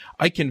myself,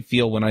 I can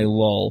feel when I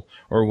lull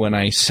or when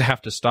I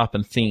have to stop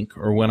and think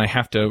or when I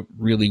have to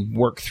really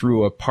work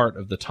through a part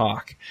of the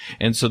talk.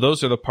 And so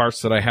those are the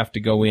parts that I have to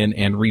go in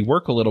and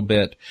rework a little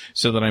bit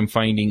so that I'm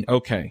finding,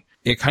 okay,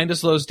 it kind of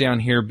slows down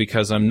here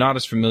because I'm not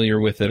as familiar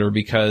with it or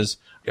because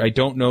I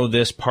don't know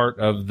this part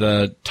of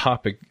the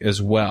topic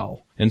as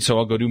well. And so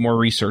I'll go do more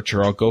research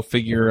or I'll go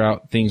figure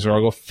out things or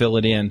I'll go fill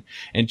it in.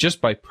 And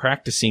just by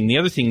practicing, the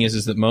other thing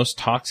is that most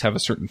talks have a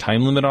certain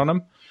time limit on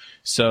them.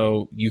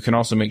 So you can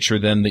also make sure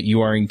then that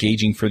you are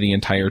engaging for the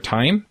entire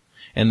time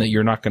and that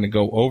you're not going to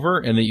go over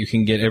and that you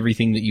can get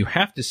everything that you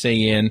have to say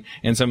in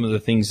and some of the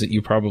things that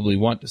you probably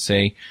want to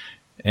say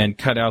and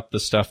cut out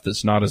the stuff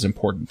that's not as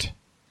important.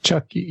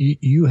 Chuck,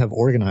 you have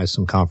organized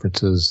some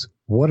conferences.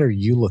 What are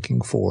you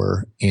looking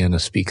for in a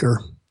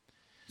speaker?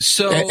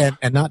 So,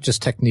 and not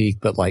just technique,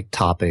 but like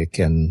topic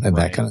and right.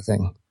 That kind of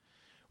thing.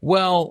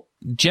 Well,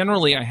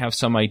 generally I have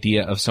some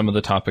idea of some of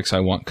the topics I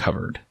want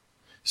covered.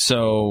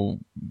 So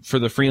for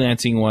the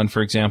freelancing one,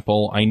 for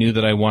example, I knew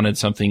that I wanted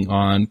something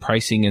on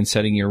pricing and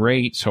setting your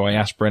rate. So I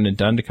asked Brendan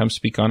Dunn to come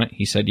speak on it.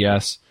 He said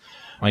yes.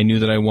 I knew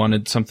that I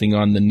wanted something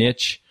on the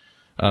niche,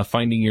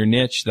 finding your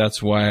niche.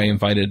 That's why I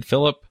invited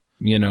Philip.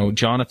 You know,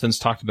 Jonathan's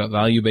talked about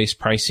value-based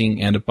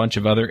pricing and a bunch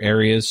of other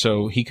areas,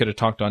 so he could have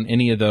talked on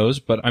any of those.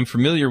 But I'm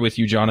familiar with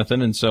you,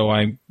 Jonathan, and so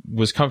I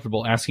was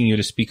comfortable asking you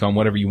to speak on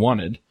whatever you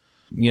wanted.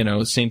 You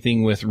know, same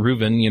thing with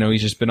Reuven. You know,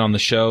 he's just been on the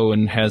show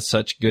and has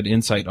such good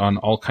insight on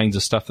all kinds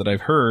of stuff that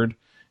I've heard.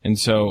 And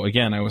so,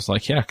 again, I was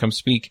like, yeah, come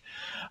speak.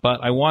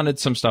 But I wanted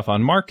some stuff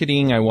on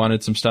marketing. I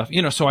wanted some stuff,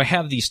 you know, so I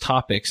have these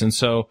topics. And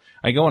so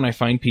I go and I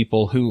find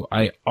people who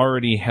I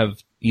already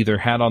have either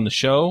had on the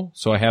show,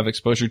 so I have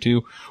exposure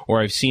to,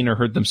 or I've seen or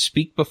heard them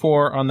speak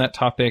before on that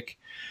topic,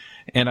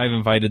 and I've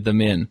invited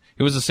them in.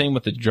 It was the same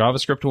with the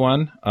JavaScript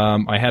one.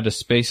 I had a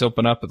space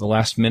open up at the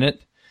last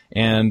minute,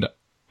 and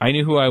I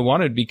knew who I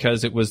wanted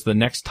because it was the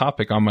next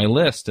topic on my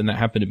list, and that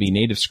happened to be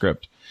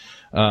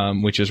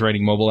NativeScript, which is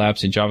writing mobile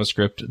apps in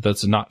JavaScript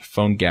that's not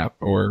PhoneGap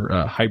or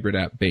hybrid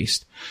app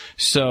based.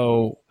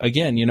 So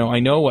again, you know,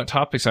 I know what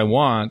topics I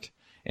want,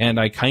 and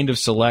I kind of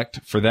select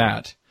for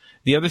that.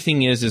 The other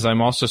thing is I'm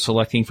also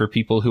selecting for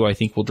people who I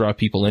think will draw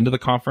people into the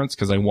conference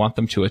because I want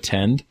them to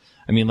attend.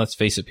 I mean, let's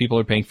face it, people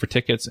are paying for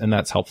tickets and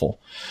that's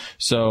helpful.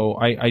 So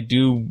I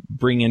do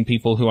bring in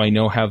people who I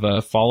know have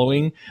a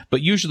following,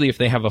 but usually if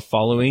they have a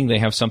following, they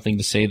have something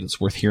to say that's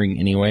worth hearing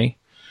anyway.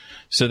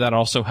 So that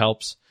also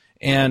helps.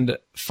 And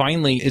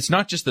finally, it's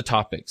not just the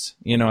topics.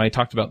 I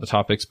talked about the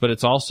topics, but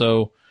it's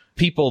also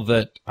people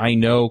that I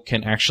know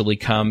can actually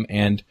come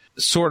and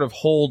sort of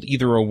hold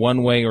either a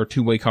one-way or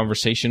two-way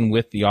conversation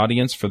with the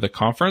audience for the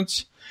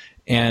conference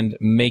and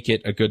make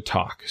it a good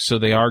talk. So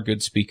they are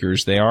good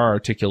speakers. They are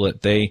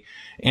articulate. They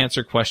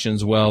answer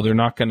questions well. They're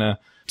not going to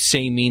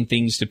say mean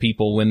things to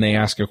people when they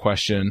ask a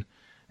question.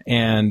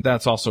 And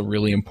that's also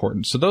really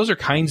important. So those are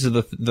kinds of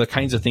the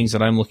kinds of things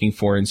that I'm looking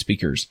for in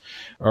speakers,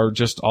 are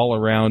just all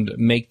around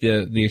make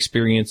the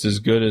experience as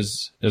good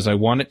as I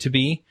want it to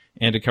be,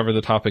 and to cover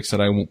the topics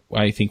that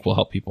I think will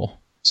help people.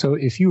 So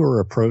if you were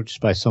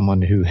approached by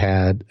someone who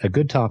had a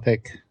good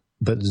topic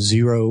but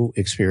zero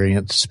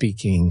experience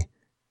speaking,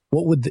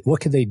 what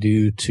could they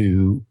do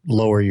to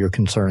lower your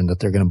concern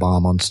that they're going to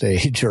bomb on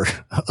stage or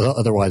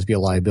otherwise be a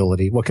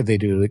liability? What could they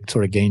do to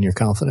sort of gain your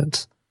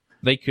confidence?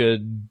 They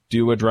could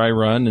do a dry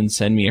run and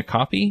send me a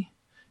copy.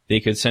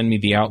 They could send me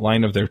the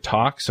outline of their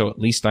talk, so at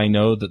least I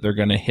know that they're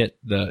going to hit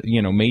the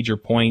major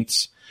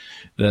points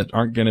that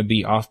aren't going to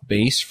be off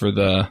base for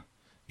the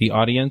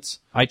audience.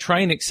 I try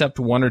and accept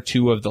one or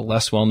two of the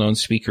less well-known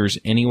speakers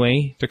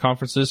anyway to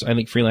conferences. I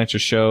think Freelancer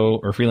Show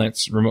or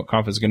Freelance Remote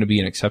Conf is going to be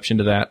an exception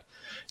to that,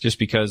 just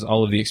because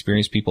all of the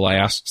experienced people I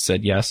asked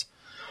said yes.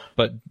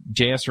 But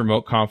JS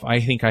Remote Conf,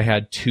 I think I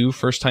had 2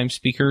 first-time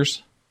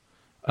speakers.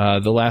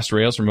 The last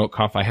Rails Remote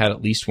Conf, I had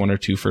at least 1 or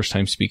 2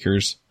 first-time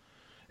speakers.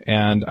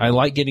 And I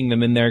like getting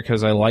them in there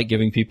because I like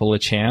giving people a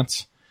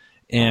chance.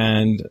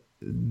 And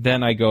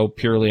then I go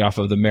purely off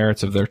of the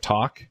merits of their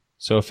talk.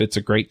 So if it's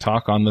a great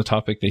talk on the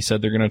topic they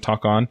said they're going to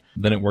talk on,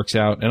 then it works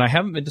out. And I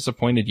haven't been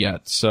disappointed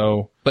yet.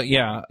 So, but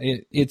yeah,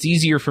 it's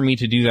easier for me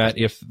to do that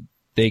if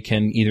they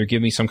can either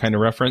give me some kind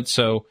of reference.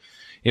 So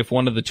if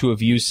one of the two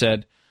of you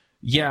said,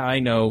 yeah, I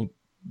know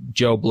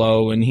Joe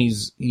Blow and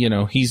he's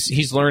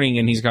learning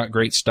and he's got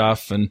great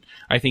stuff and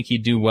I think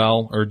he'd do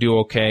well or do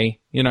okay,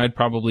 I'd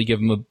probably give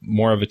him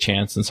more of a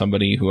chance than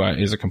somebody who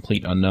is a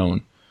complete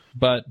unknown.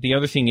 But the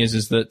other thing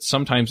is that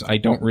sometimes I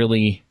can't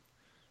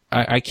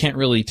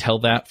really tell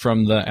that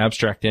from the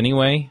abstract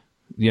anyway,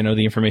 the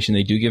information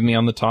they do give me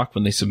on the talk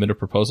when they submit a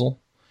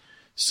proposal.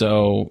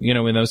 So,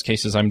 in those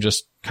cases, I'm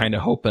just kind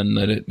of hoping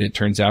that it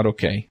turns out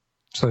okay.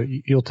 So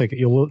you'll take a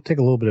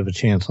little bit of a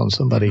chance on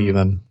somebody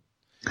even.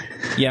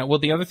 Yeah. Well,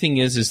 the other thing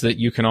is that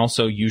you can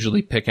also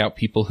usually pick out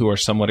people who are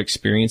somewhat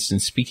experienced in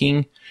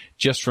speaking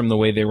just from the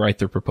way they write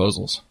their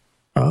proposals.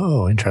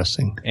 Oh,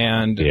 interesting.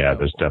 And yeah,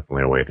 there's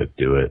definitely a way to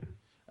do it.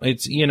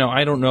 It's,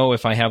 I don't know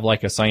if I have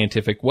like a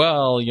scientific,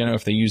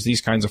 if they use these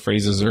kinds of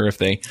phrases or if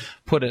they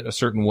put it a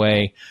certain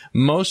way.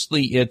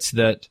 Mostly it's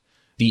that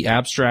the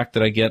abstract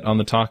that I get on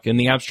the talk, and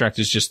the abstract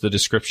is just the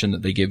description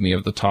that they give me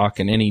of the talk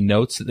and any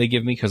notes that they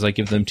give me, because I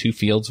give them 2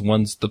 fields.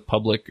 One's the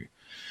public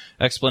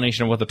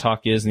explanation of what the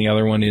talk is, and the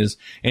other one is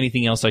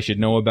anything else I should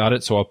know about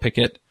it, so I'll pick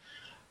it.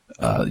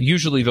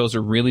 Usually those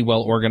are really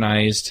well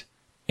organized.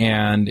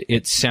 And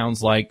it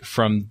sounds like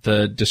from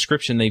the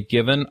description they've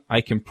given, I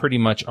can pretty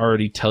much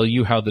already tell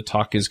you how the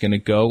talk is going to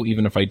go,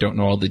 even if I don't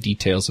know all the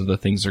details of the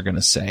things they're going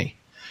to say.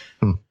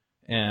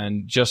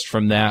 And just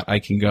from that, I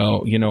can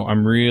go,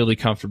 I'm really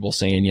comfortable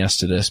saying yes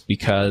to this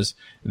because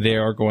they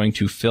are going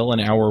to fill an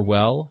hour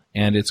well,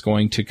 and it's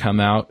going to come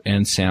out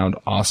and sound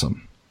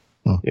awesome.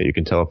 Yeah, you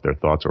can tell if their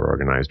thoughts are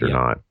organized or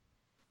not.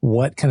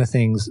 What kind of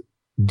things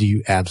do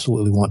you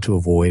absolutely want to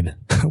avoid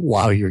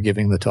while you're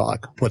giving the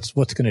talk?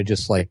 What's going to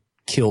just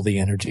kill the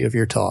energy of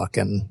your talk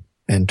and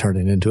turn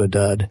it into a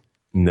dud?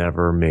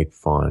 Never make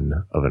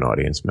fun of an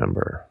audience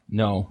member.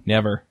 No,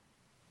 never.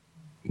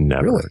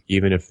 Never. Really?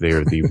 Even if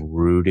they're the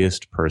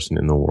rudest person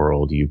in the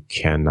world, you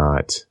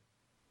cannot.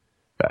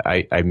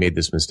 I made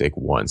this mistake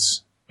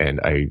once, and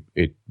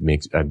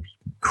I'm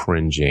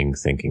cringing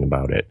thinking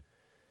about it.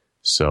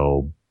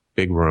 So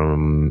big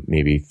room,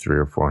 maybe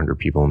 300 or 400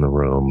 people in the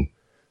room.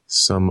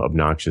 Some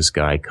obnoxious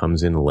guy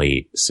comes in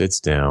late, sits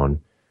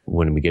down.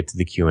 When we get to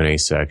the Q&A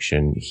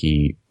section,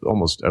 he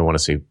almost, I want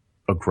to say,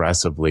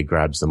 aggressively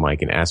grabs the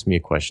mic and asks me a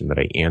question that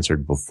I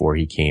answered before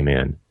he came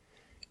in.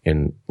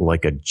 And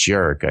like a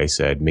jerk, I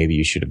said, maybe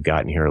you should have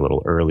gotten here a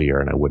little earlier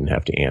and I wouldn't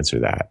have to answer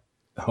that.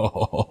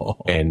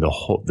 Oh. And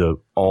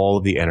all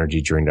of the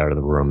energy drained out of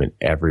the room and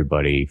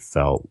everybody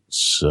felt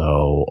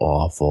so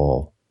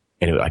awful.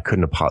 And I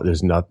couldn't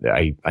apologize.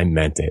 I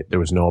meant it. There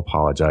was no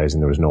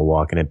apologizing. There was no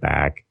walking it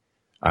back.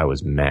 I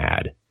was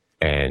mad.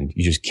 And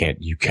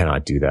you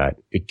cannot do that.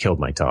 It killed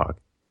my talk.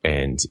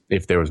 And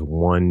if there was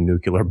one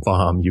nuclear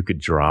bomb you could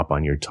drop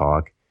on your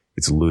talk,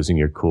 it's losing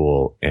your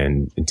cool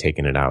and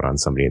taking it out on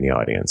somebody in the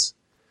audience.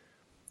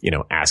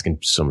 Asking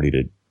somebody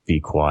to be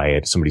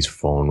quiet, somebody's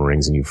phone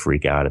rings and you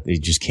freak out. You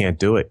just can't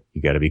do it.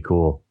 You got to be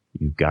cool.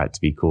 You've got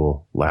to be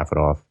cool. Laugh it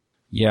off.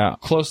 Yeah.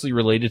 Closely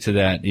related to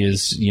that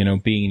is,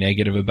 being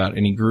negative about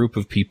any group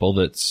of people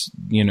that's,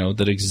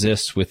 that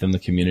exists within the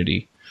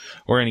community.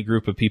 Or any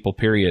group of people,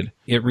 period.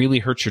 It really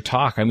hurts your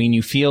talk. I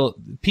mean,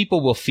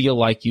 people will feel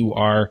like you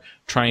are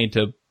trying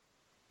to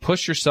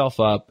push yourself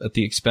up at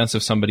the expense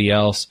of somebody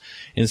else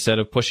instead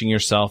of pushing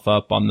yourself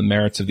up on the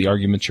merits of the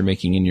arguments you're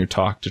making in your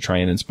talk to try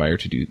and inspire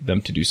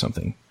them to do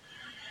something.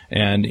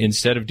 And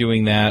instead of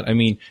doing that, I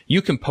mean,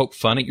 you can poke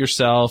fun at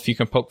yourself. You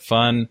can poke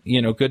fun,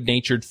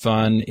 good-natured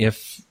fun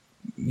if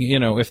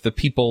the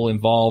people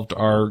involved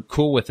are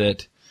cool with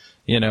it,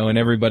 and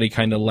everybody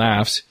kind of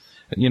laughs.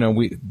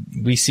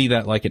 We see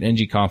that like at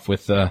NGConf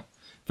with the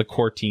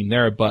core team.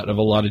 They're a butt of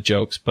a lot of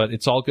jokes, but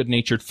it's all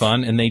good-natured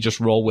fun, and they just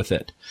roll with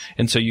it.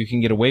 And so you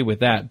can get away with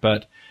that.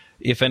 But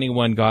if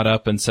anyone got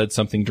up and said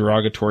something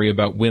derogatory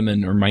about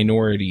women or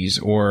minorities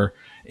or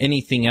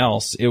anything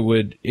else, it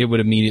would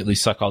immediately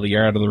suck all the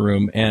air out of the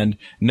room, and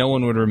no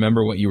one would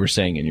remember what you were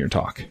saying in your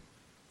talk.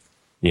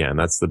 Yeah, and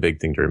that's the big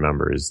thing to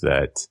remember is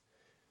that.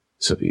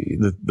 So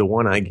the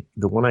one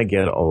I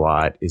get a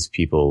lot is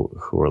people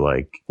who are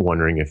like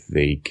wondering if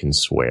they can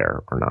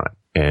swear or not.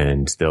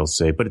 And they'll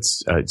say, but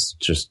it's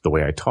just the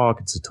way I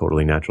talk. It's a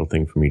totally natural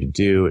thing for me to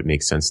do. It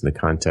makes sense in the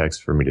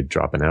context for me to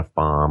drop an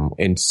F-bomb.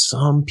 And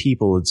some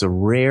people, it's a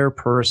rare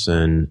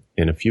person,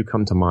 and a few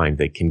come to mind,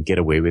 that can get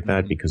away with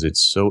that because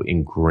it's so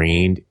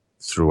ingrained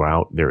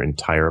throughout their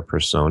entire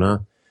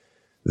persona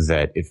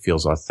that it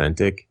feels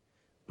authentic.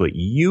 But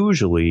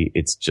usually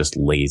it's just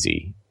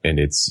lazy, and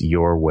it's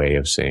your way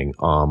of saying,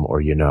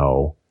 or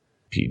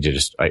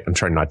I'm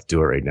trying not to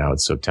do it right now.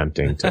 It's so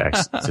tempting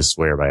to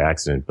swear by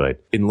accident.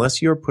 But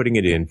unless you're putting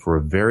it in for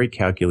a very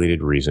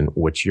calculated reason,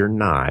 which you're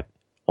not,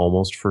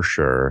 almost for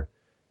sure,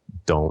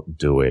 don't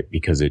do it,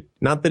 because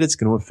not that it's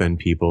going to offend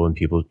people, and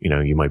people,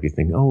 you might be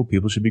thinking, oh,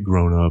 people should be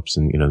grown-ups,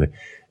 and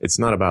it's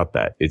not about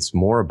that. It's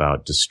more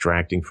about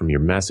distracting from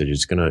your message.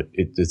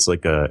 It's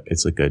like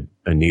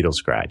a needle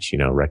scratch,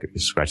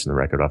 scratching the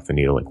record off the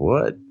needle, like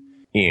what?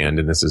 And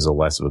this is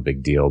less of a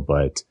big deal,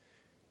 but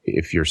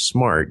if you're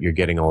smart, you're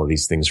getting all of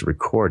these things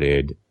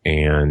recorded.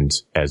 And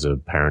as a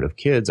parent of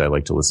kids, I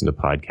like to listen to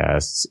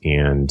podcasts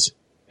and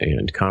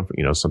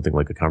something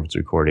like a conference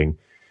recording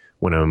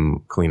when I'm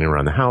cleaning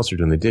around the house or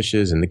doing the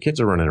dishes, and the kids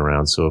are running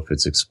around. So if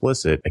it's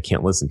explicit, I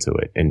can't listen to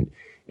it. And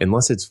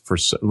unless it's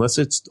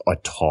a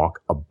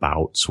talk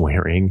about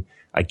swearing,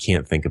 I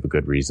can't think of a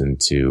good reason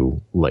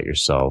to let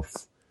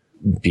yourself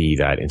be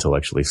that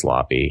intellectually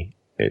sloppy.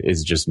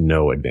 It's just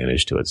no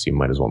advantage to it. So you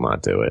might as well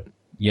not do it.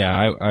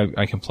 Yeah,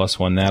 I can plus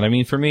one that. I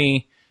mean, for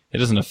me, it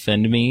doesn't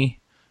offend me,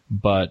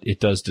 but it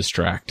does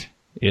distract.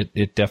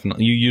 It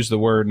definitely, you use the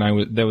word,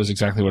 and that was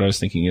exactly what I was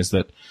thinking, is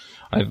that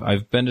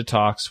I've been to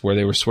talks where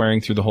they were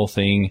swearing through the whole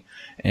thing,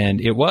 and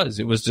it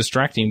was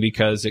distracting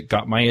because it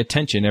got my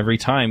attention every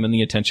time, and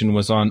the attention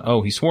was on,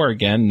 oh, he swore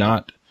again,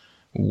 not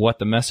what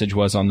the message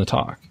was on the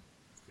talk.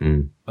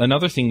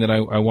 Another thing that I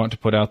want to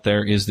put out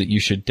there is that you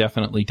should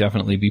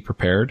definitely be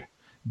prepared.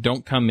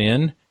 Don't come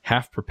in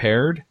half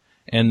prepared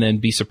and then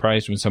be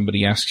surprised when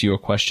somebody asks you a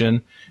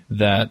question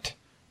that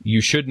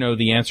you should know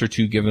the answer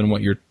to, given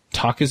what your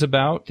talk is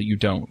about, that you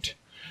don't.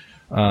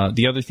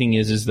 The other thing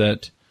is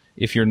that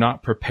if you're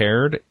not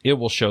prepared, it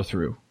will show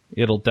through.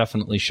 It'll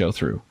definitely show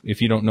through.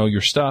 If you don't know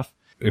your stuff,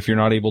 if you're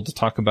not able to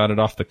talk about it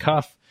off the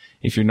cuff,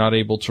 if you're not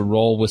able to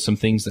roll with some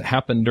things that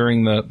happened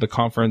during the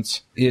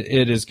conference,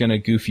 it is going to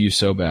goof you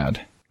so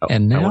bad.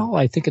 And now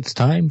I think it's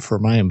time for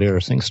my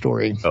embarrassing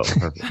story. Oh,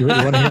 perfect. You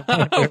really want to hear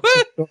my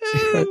embarrassing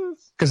story?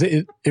 Because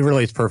it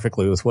relates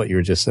perfectly with what you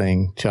were just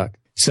saying, Chuck.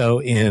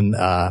 So in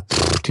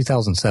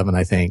 2007,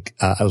 I think,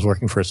 I was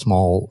working for a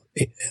small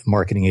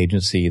marketing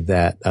agency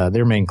that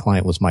their main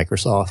client was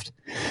Microsoft.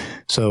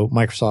 So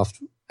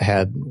Microsoft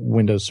had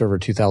Windows Server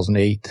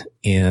 2008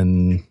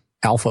 in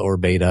alpha or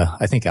beta.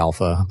 I think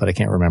alpha, but I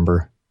can't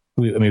remember.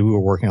 We were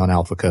working on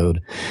alpha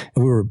code,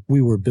 and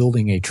we were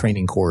building a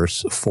training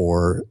course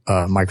for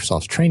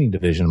Microsoft's training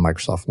division,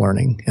 Microsoft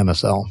Learning,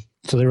 MSL.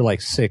 So there were like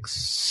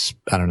something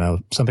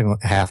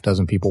like half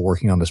dozen people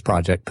working on this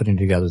project, putting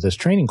together this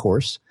training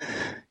course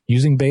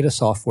using beta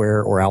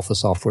software or alpha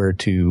software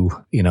to,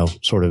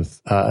 sort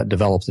of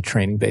develop the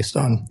training based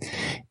on.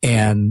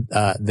 And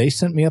they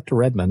sent me up to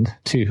Redmond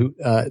to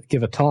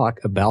give a talk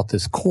about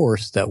this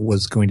course that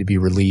was going to be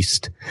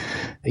released,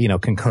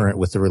 concurrent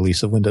with the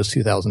release of Windows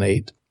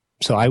 2008.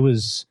 So I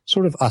was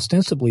sort of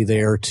ostensibly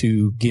there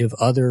to give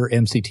other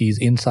MCTs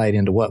insight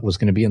into what was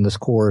going to be in this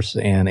course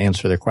and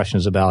answer their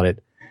questions about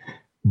it.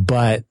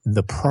 But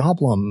the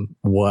problem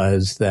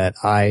was that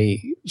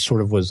I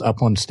sort of was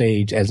up on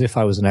stage as if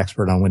I was an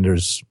expert on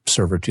Windows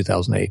Server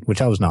 2008,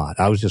 which I was not.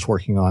 I was just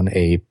working on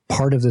a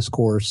part of this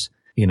course,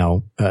 a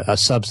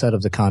subset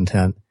of the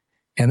content.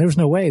 And there was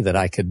no way that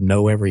I could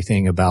know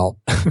everything about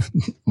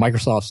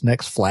Microsoft's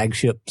next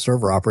flagship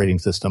server operating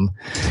system.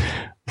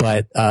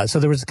 But so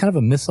there was kind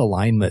of a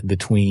misalignment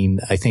between,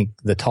 I think,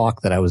 the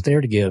talk that I was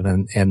there to give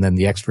and then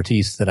the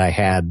expertise that I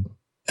had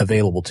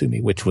available to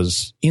me, which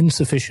was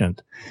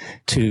insufficient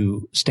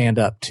to stand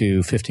up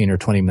to 15 or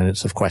 20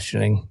 minutes of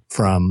questioning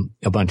from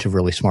a bunch of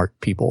really smart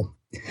people.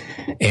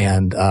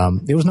 And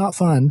it was not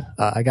fun.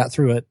 I got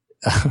through it.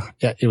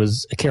 It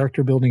was a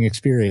character building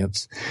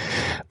experience,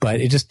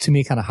 but it just, to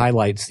me, kind of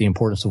highlights the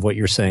importance of what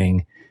you're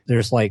saying.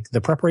 There's like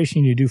the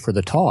preparation you do for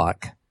the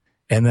talk,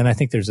 and then I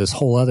think there's this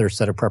whole other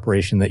set of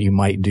preparation that you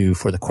might do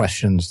for the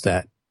questions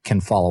that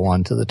can follow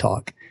on to the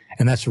talk.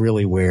 And that's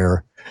really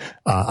where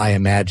I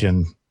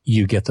imagine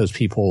you get those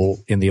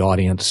people in the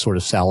audience sort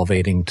of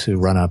salivating to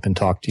run up and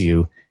talk to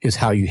you is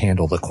how you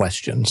handle the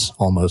questions,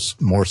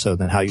 almost more so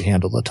than how you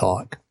handle the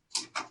talk.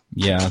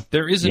 Yeah,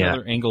 there is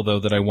another angle, though,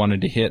 that I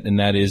wanted to hit, and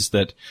that is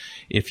that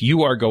if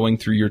you are going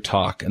through your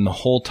talk and the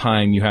whole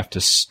time you have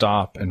to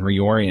stop and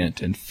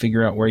reorient and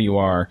figure out where you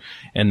are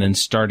and then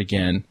start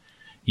again,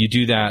 you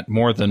do that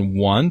more than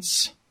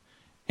once,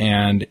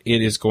 and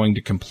it is going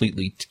to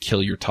completely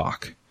kill your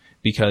talk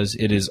because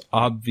it is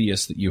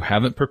obvious that you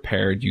haven't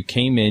prepared. You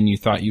came in, you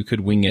thought you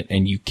could wing it,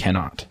 and you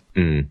cannot.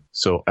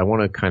 So I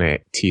want to kind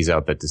of tease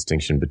out that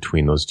distinction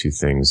between those two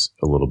things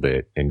a little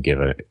bit and give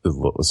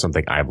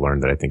something I've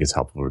learned that I think is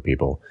helpful for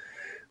people,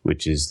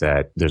 which is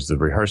that there's the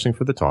rehearsing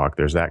for the talk.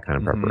 There's that kind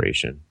of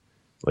preparation,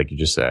 like you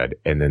just said.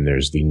 And then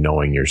there's the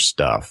knowing your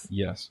stuff.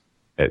 Yes.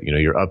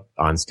 You're up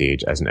on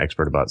stage as an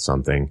expert about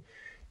something.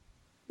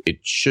 It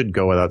should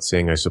go without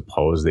saying, I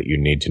suppose, that you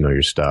need to know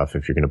your stuff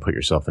if you're going to put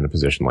yourself in a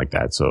position like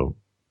that. So,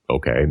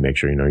 okay, make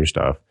sure you know your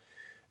stuff.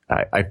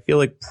 I feel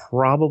like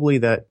probably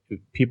that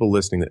people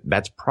listening,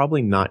 that's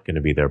probably not going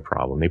to be their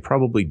problem. They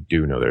probably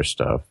do know their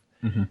stuff.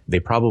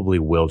 They probably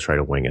will try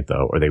to wing it,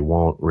 though, or they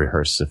won't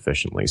rehearse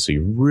sufficiently. So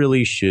you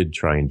really should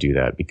try and do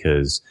that,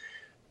 because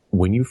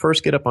when you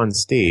first get up on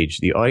stage,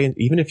 the audience,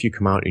 even if you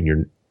come out and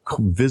you're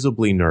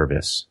visibly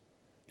nervous,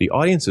 the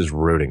audience is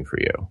rooting for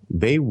you.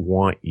 They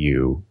want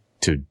you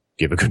to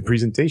give a good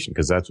presentation,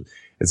 because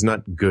it's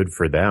not good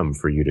for them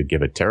for you to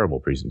give a terrible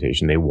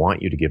presentation. They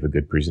want you to give a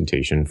good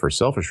presentation for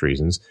selfish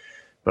reasons,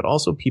 but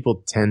also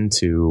people tend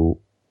to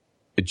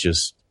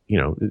just,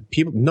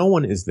 no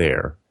one is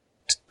there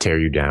to tear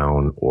you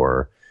down,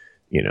 or,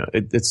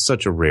 it's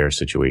such a rare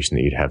situation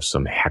that you'd have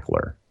some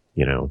heckler,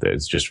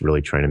 that's just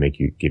really trying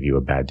to give you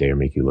a bad day or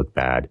make you look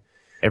bad.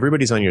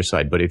 Everybody's on your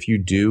side, but if you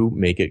do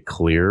make it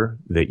clear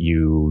that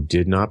you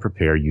did not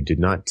prepare, you did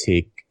not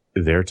take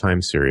their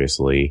time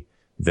seriously,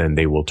 then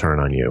they will turn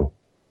on you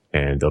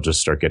and they'll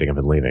just start getting up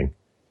and leaving,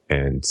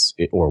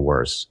 or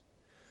worse.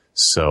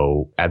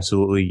 So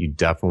absolutely, you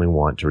definitely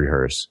want to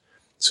rehearse.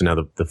 So now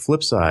the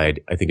flip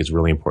side, I think, is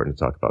really important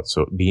to talk about.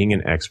 So being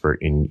an expert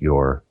in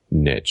your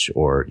niche,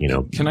 or,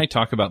 Can I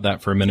talk about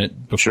that for a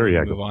minute before we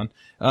move on?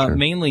 Sure.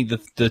 Mainly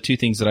the two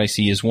things that I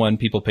see is, one,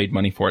 people paid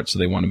money for it, so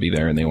they want to be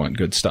there and they want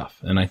good stuff.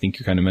 And I think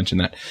you kind of mentioned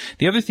that.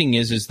 The other thing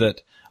is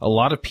that a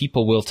lot of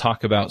people will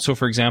talk about, so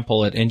for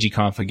example, at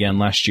NGConf again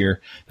last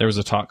year, there was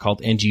a talk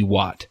called NG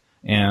Watt.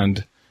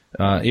 And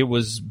it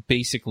was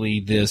basically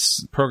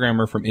this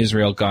programmer from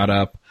Israel got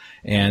up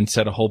and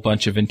said a whole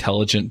bunch of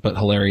intelligent but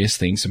hilarious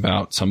things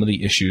about some of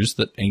the issues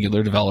that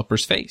Angular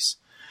developers face.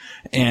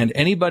 And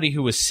anybody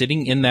who was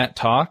sitting in that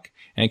talk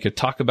and could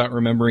talk about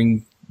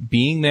remembering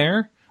being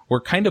there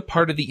were kind of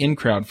part of the in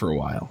crowd for a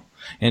while.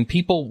 And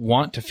people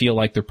want to feel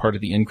like they're part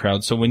of the in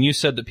crowd. So when you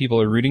said that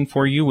people are rooting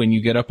for you when you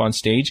get up on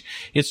stage,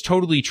 it's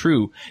totally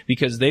true,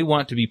 because they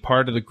want to be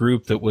part of the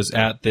group that was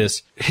at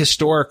this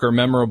historic or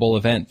memorable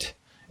event.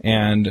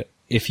 And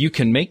if you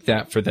can make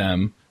that for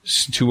them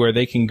to where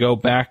they can go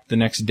back the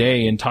next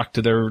day and talk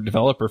to their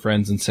developer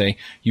friends and say,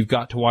 you've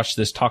got to watch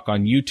this talk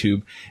on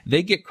YouTube,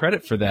 they get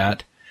credit for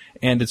that.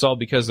 And it's all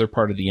because they're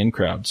part of the in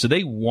crowd. So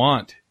they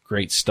want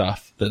great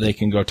stuff that they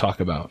can go talk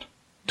about.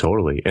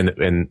 Totally.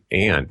 And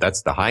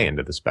that's the high end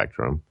of the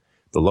spectrum.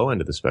 The low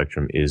end of the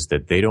spectrum is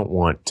that they don't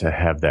want to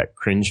have that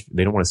cringe.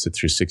 They don't want to sit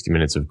through 60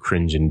 minutes of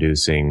cringe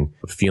inducing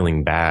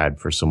feeling bad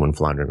for someone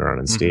floundering around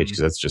on stage, because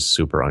that's just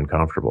super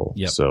uncomfortable.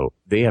 Yep. So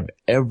they have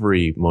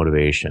every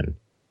motivation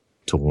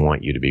to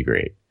want you to be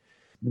great.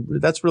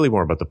 That's really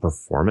more about the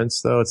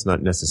performance, though. It's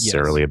not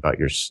necessarily about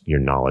your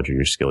knowledge or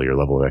your skill, or your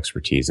level of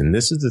expertise. And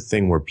this is the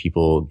thing where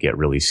people get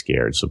really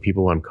scared. So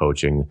people I'm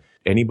coaching,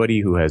 anybody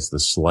who has the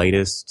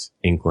slightest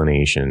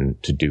inclination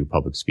to do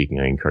public speaking,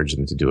 I encourage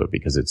them to do it,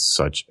 because it's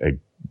such a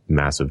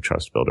massive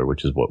trust builder,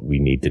 which is what we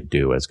need to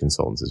do as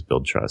consultants, is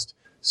build trust.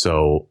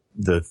 So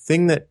the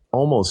thing that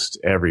almost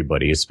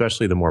everybody,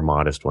 especially the more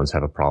modest ones,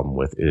 have a problem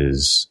with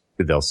is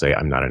they'll say,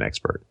 I'm not an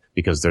expert,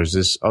 because there's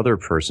this other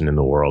person in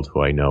the world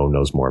who I know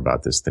knows more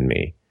about this than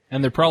me.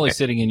 And they're probably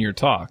sitting in your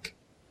talk.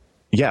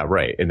 Yeah,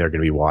 right. And they're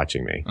going to be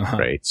watching me,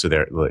 right? So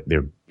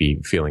they're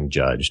be feeling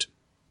judged.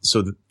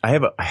 So I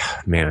have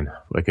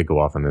I could go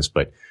off on this,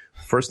 but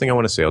first thing I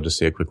want to say, I'll just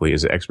say it quickly,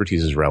 is that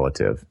expertise is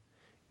relative.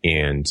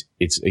 And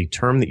it's a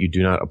term that you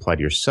do not apply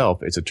to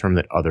yourself. It's a term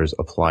that others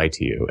apply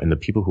to you. And the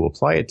people who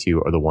apply it to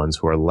you are the ones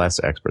who are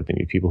less expert than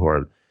you, people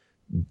who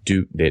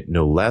that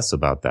know less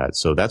about that.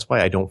 So that's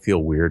why I don't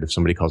feel weird if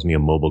somebody calls me a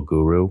mobile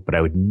guru, but I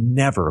would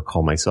never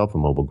call myself a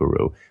mobile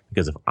guru,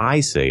 because if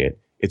I say it,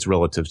 it's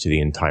relative to the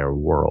entire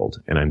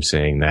world. And I'm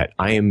saying that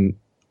I am,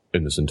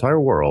 in this entire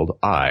world,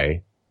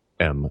 I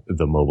am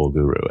the mobile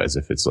guru, as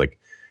if it's like,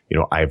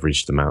 I've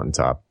reached the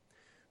mountaintop.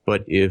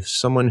 But if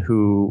someone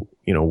who,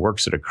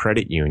 works at a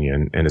credit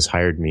union and has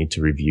hired me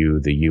to review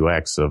the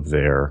UX of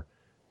their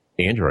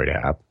Android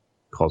app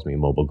calls me a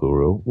mobile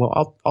guru,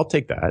 well, I'll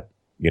take that,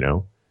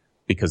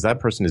 because that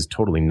person is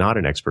totally not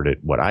an expert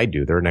at what I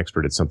do. They're an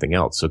expert at something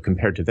else. So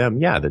compared to them,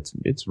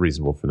 it's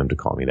reasonable for them to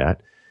call me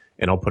that.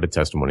 And I'll put a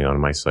testimony on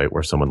my site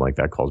where someone like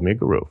that calls me a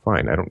guru.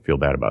 Fine. I don't feel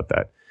bad about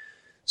that.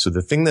 So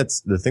the thing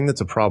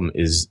that's a problem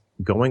is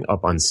going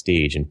up on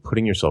stage and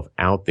putting yourself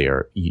out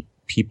there.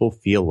 People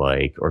feel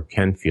like, or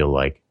can feel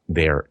like,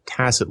 they're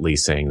tacitly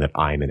saying that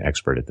I'm an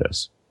expert at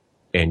this.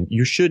 And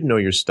you should know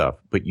your stuff,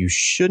 but you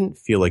shouldn't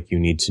feel like you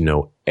need to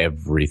know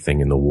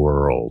everything in the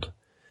world.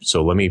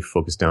 So let me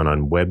focus down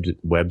on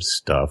web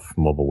stuff.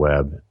 Mobile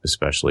web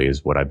especially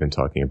is what I've been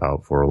talking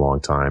about for a long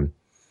time.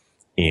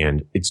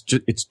 And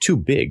it's too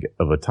big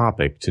of a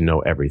topic to know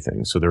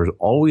everything. So there's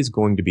always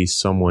going to be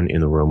someone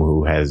in the room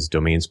who has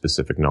domain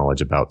specific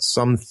knowledge about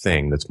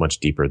something that's much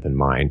deeper than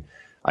mine.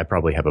 I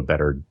probably have a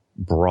better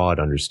broad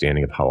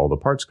understanding of how all the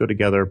parts go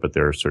together, but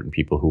there are certain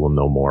people who will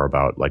know more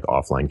about like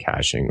offline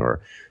caching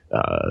or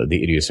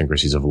the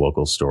idiosyncrasies of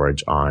local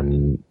storage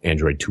on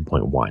Android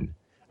 2.1.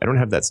 I don't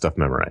have that stuff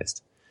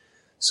memorized.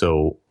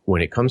 So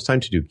when it comes time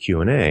to do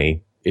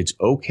Q&A, it's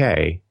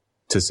okay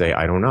to say,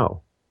 I don't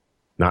know.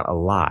 Not a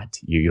lot.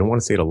 You don't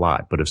want to say it a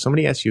lot, but if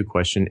somebody asks you a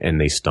question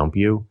and they stump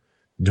you,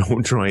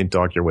 don't try and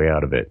talk your way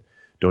out of it.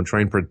 Don't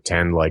try and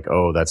pretend like,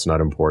 oh, that's not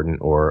important,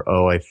 or,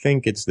 oh, I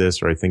think it's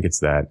this, or I think it's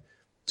that.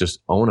 Just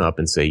own up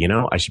and say,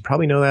 I should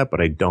probably know that, but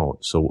I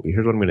don't. So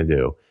here's what I'm going to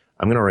do.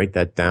 I'm going to write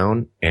that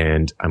down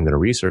and I'm going to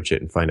research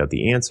it and find out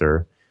the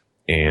answer.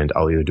 And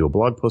I'll either do a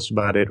blog post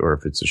about it, or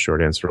if it's a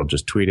short answer, I'll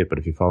just tweet it. But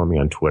if you follow me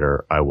on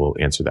Twitter, I will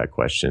answer that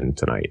question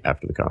tonight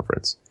after the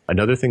conference.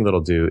 Another thing that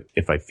I'll do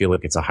if I feel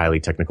like it's a highly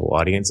technical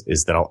audience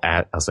is that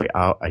I'll say,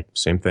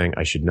 same thing,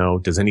 I should know.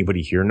 Does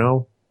anybody here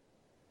know?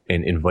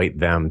 And invite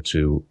them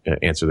to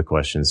answer the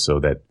questions so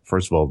that,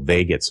 first of all,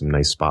 they get some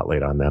nice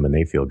spotlight on them and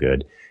they feel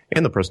good.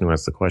 And the person who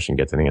asks the question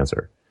gets an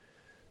answer.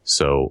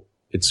 So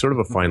it's sort of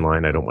a fine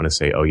line. I don't want to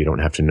say, oh, you don't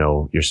have to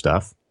know your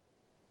stuff,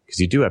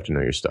 because you do have to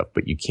know your stuff,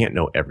 but you can't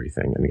know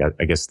everything. And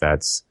I guess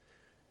that's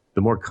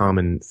the more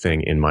common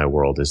thing in my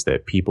world, is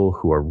that people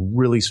who are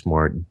really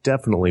smart,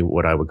 definitely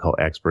what I would call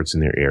experts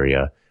in their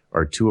area,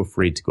 are too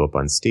afraid to go up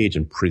on stage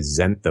and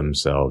present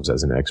themselves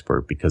as an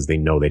expert because they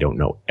know they don't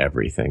know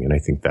everything. And I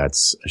think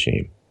that's a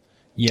shame.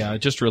 Yeah,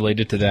 just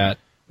related to that.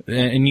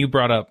 And you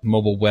brought up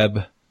mobile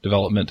web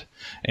development.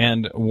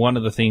 And one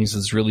of the things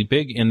that's really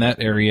big in that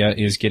area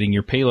is getting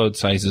your payload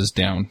sizes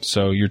down.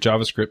 So your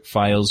JavaScript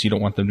files, you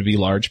don't want them to be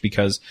large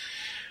because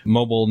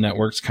mobile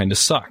networks kind of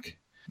suck.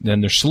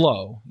 Then they're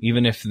slow.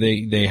 Even if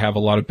they have a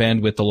lot of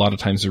bandwidth, a lot of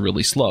times they're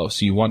really slow.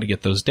 So you want to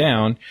get those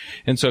down.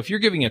 And so if you're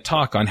giving a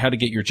talk on how to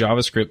get your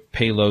JavaScript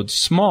payload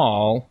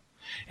small,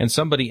 and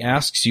somebody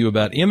asks you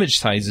about image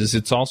sizes,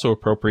 it's also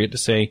appropriate to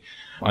say,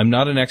 I'm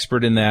not an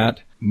expert in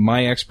that.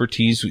 My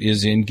expertise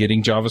is in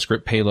getting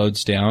JavaScript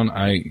payloads down.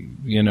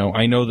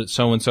 I know that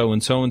so-and-so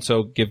and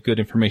so-and-so give good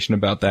information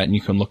about that, and you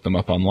can look them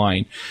up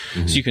online.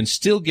 Mm-hmm. So you can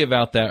still give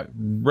out that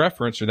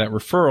reference or that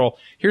referral.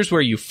 Here's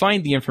where you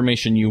find the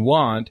information you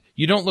want.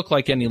 You don't look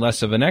like any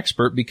less of an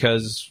expert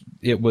because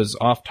it was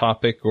off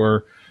topic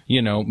or,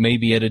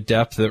 maybe at a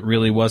depth that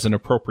really wasn't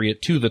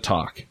appropriate to the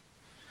talk.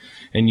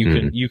 And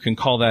you can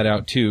call that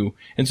out too.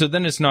 And so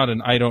then it's not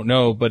an I don't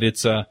know, but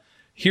it's a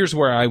here's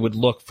where I would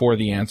look for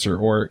the answer,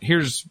 or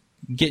here's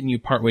getting you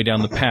partway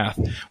down the path.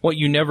 What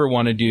you never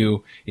want to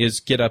do is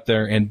get up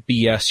there and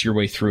BS your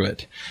way through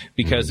it.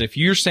 Because if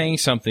you're saying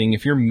something,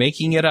 if you're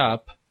making it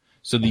up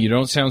so that you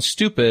don't sound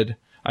stupid,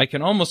 I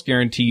can almost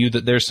guarantee you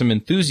that there's some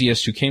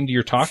enthusiasts who came to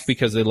your talk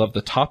because they love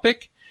the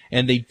topic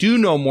and they do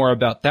know more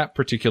about that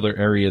particular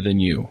area than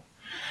you.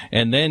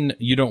 And then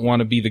you don't want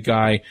to be the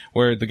guy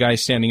where the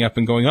guy's standing up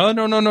and going, oh,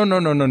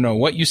 no.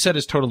 What you said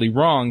is totally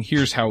wrong.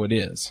 Here's how it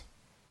is.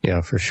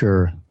 Yeah, for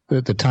sure.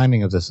 The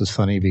timing of this is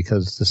funny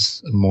because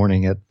this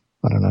morning at,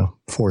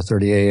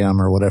 4:30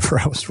 a.m. or whatever,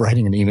 I was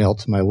writing an email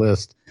to my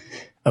list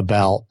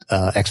about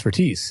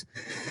expertise.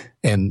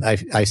 And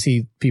I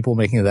see people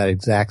making that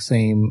exact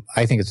same,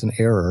 I think it's an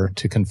error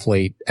to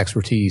conflate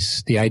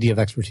expertise, the idea of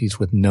expertise,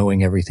 with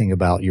knowing everything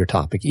about your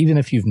topic. Even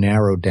if you've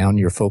narrowed down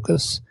your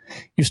focus,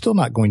 you're still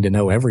not going to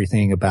know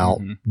everything about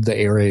the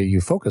area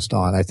you focused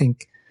on. I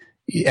think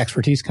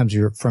expertise comes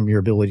from your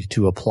ability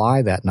to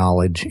apply that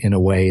knowledge in a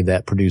way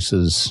that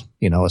produces,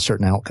 a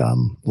certain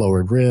outcome,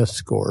 lowered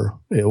risk or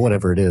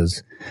whatever it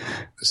is.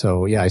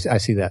 So yeah, I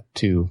see that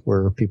too,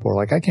 where people are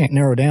like, I can't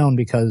narrow down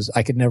because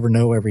I could never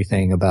know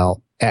everything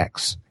about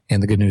X.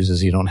 And the good news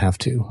is you don't have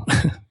to.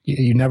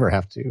 You never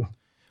have to.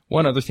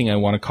 One other thing I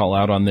want to call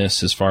out on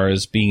this, as far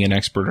as being an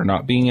expert or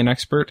not being an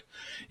expert,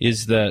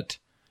 is that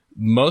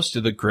most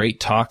of the great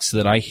talks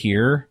that I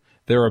hear,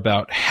 they're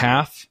about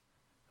half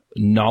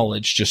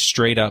knowledge, just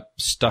straight up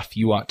stuff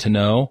you ought to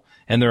know,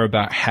 and they're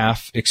about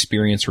half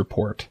experience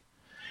report.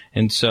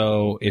 And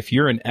so if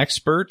you're an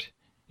expert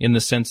in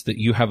the sense that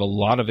you have a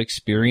lot of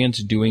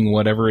experience doing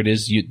whatever it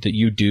is that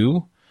you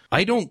do,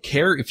 I don't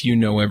care if you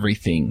know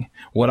everything.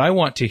 What I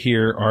want to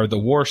hear are the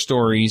war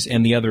stories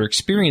and the other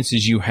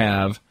experiences you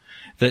have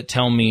that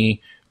tell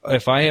me,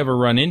 if I ever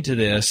run into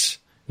this,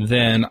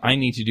 then I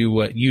need to do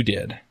what you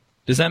did.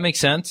 Does that make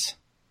sense?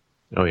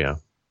 Oh, yeah.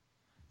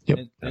 Yep.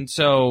 And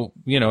so,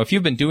 if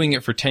you've been doing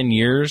it for 10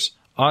 years,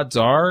 odds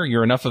are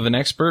you're enough of an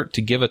expert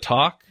to give a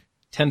talk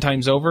 10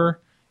 times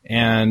over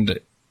and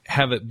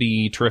have it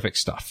be terrific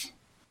stuff.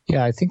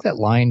 Yeah, I think that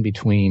line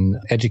between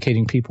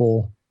educating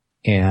people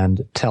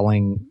and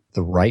telling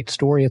the right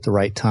story at the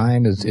right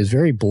time is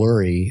very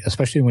blurry,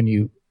 especially when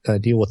you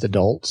deal with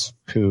adults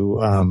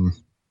who,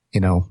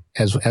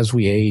 as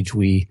we age,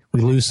 we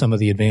lose some of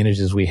the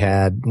advantages we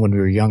had when we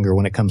were younger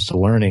when it comes to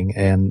learning,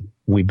 and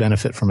we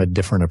benefit from a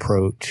different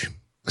approach.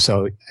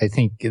 So I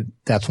think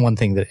that's one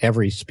thing that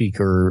every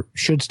speaker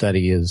should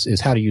study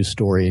is how to use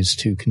stories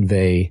to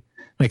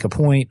make a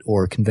point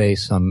or convey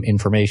some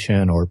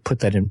information or put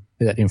that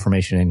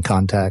information in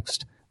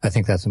context. I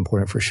think that's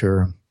important for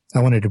sure. I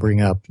wanted to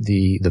bring up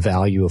the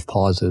value of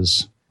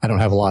pauses. I don't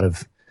have a lot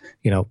of,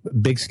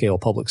 big scale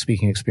public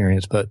speaking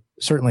experience, but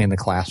certainly in the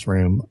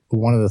classroom,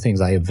 one of the things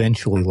I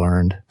eventually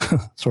learned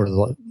sort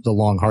of the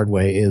long hard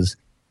way is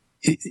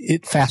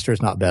faster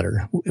is not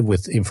better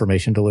with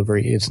information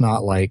delivery. It's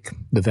not like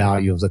the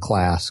value of the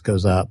class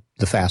goes up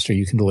the faster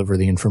you can deliver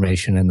the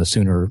information and the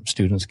sooner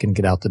students can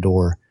get out the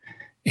door.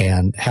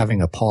 And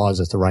having a pause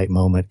at the right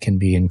moment can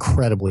be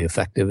incredibly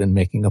effective in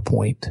making a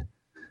point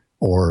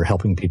or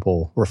helping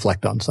people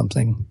reflect on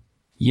something.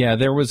 Yeah,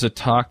 there was a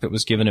talk that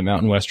was given at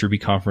Mountain West Ruby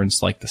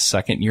Conference like the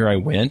second year I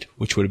went,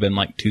 which would have been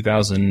like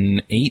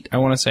 2008, I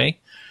want to say.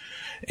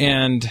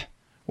 And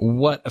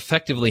what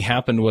effectively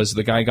happened was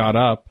the guy got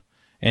up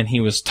and he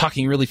was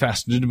talking really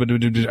fast.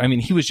 I mean,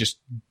 he was just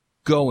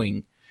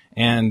going,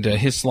 and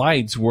his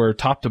slides were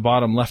top to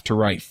bottom, left to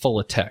right, full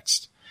of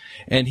text.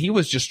 And he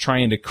was just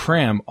trying to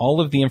cram all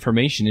of the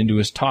information into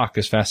his talk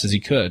as fast as he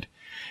could.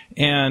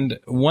 And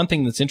one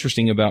thing that's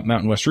interesting about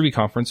Mountain West Ruby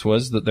Conference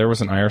was that there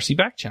was an IRC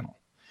back channel.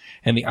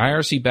 And the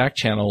IRC back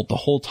channel the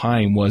whole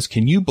time was,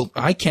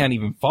 I can't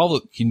even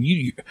follow.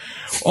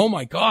 Oh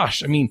my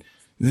gosh. I mean,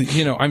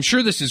 I'm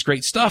sure this is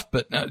great stuff,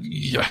 but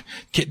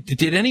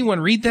did anyone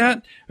read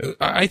that?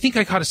 I think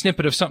I caught a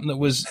snippet of something that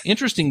was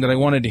interesting that I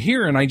wanted to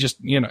hear. And I just,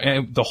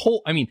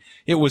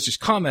 it was just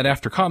comment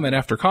after comment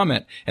after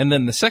comment. And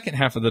then the second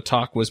half of the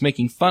talk was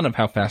making fun of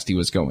how fast he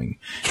was going.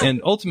 And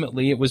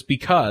ultimately it was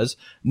because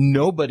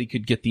nobody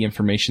could get the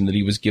information that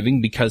he was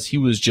giving because he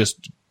was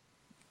just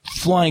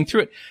flying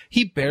through it.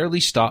 He barely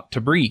stopped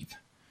to breathe.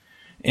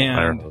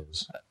 And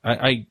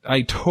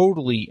I'm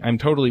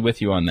totally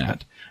with you on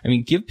that. I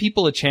mean, give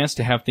people a chance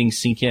to have things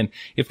sink in.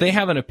 If they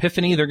have an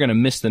epiphany, they're going to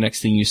miss the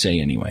next thing you say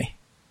anyway.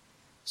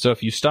 So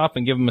if you stop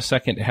and give them a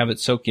second to have it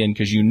soak in,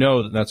 because you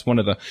know that that's one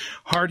of the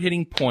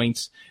hard-hitting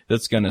points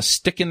that's going to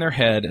stick in their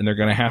head, and they're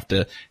going to have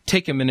to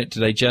take a minute to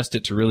digest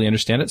it to really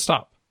understand it,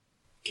 stop.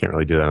 Can't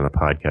really do that on the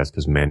podcast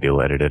because Mandy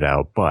will edit it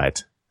out,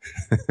 but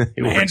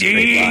it works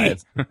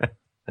great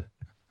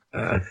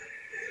live.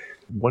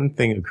 One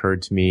thing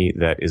occurred to me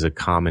that is a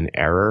common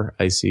error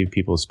I see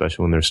people,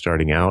 especially when they're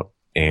starting out,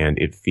 and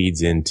it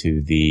feeds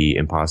into the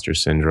imposter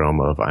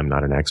syndrome of I'm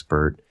not an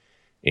expert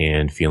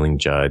and feeling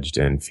judged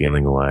and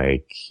feeling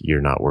like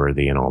you're not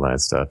worthy and all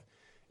that stuff,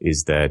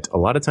 is that a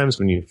lot of times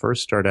when you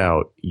first start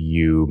out,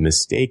 you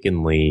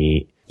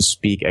mistakenly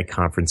speak at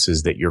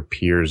conferences that your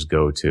peers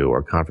go to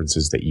or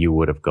conferences that you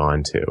would have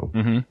gone to.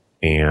 Mm-hmm.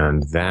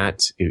 And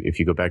that, if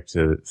you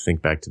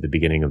think back to the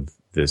beginning of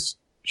this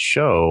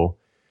show,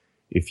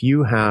 if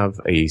you have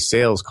a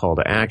sales call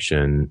to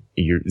action,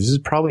 this is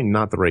probably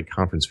not the right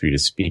conference for you to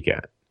speak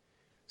at.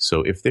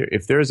 So if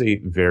there's a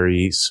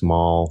very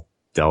small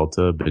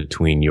delta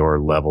between your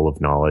level of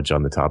knowledge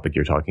on the topic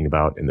you're talking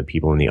about and the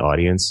people in the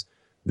audience,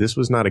 this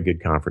was not a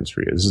good conference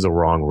for you. This is the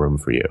wrong room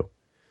for you.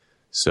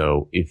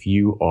 So if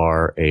you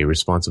are a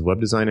responsive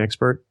web design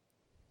expert,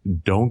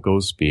 don't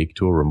go speak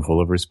to a room full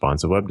of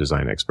responsive web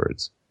design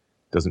experts.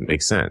 Doesn't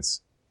make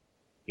sense.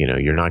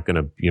 You're not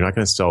going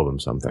to sell them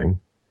something.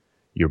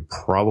 You're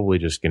probably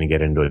just going to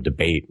get into a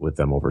debate with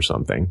them over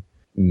something.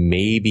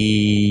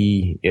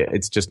 Maybe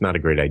it's just not a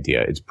great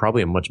idea. It's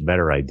probably a much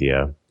better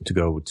idea to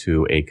go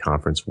to a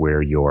conference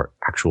where your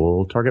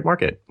actual target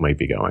market might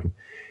be going.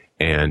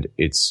 And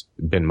it's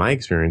been my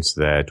experience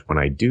that when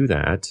I do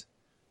that,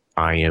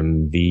 I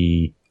am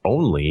the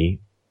only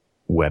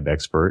web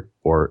expert,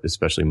 or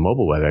especially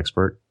mobile web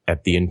expert,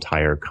 at the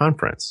entire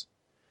conference.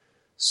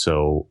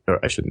 So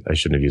I shouldn't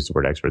have used the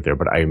word expert there,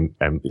 but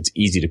it's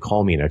easy to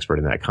call me an expert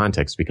in that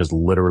context because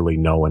literally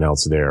no one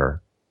else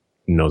there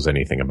knows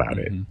anything about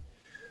it.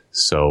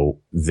 So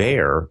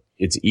there,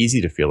 it's easy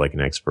to feel like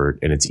an expert,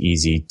 and it's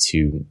easy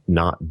to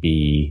not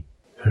be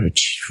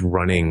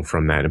running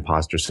from that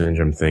imposter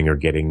syndrome thing or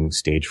getting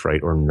stage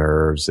fright or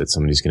nerves that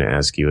somebody's going to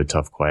ask you a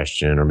tough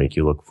question or make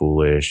you look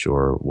foolish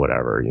or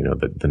whatever,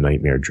 the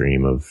nightmare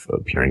dream of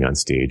appearing on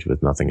stage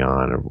with nothing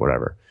on or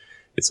whatever.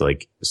 It's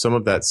like some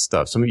of that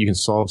stuff. You can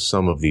solve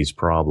some of these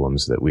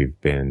problems that we've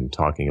been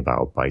talking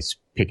about by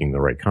picking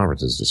the right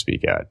conferences to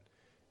speak at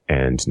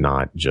and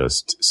not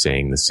just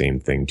saying the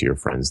same thing to your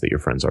friends that your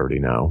friends already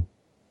know.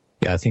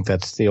 Yeah, I think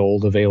that's the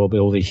old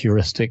availability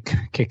heuristic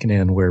kicking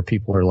in where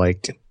people are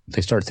like,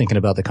 they start thinking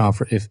about the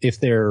conference. If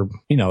they're,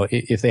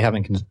 if they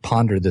haven't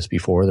pondered this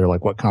before, they're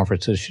like, what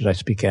conferences should I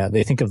speak at?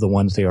 They think of the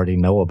ones they already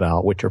know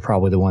about, which are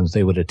probably the ones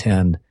they would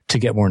attend to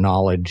get more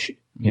knowledge,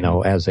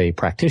 as a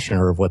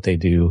practitioner of what they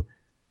do,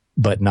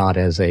 but not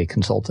as a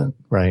consultant,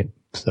 right?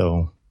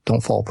 So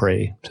don't fall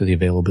prey to the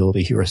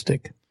availability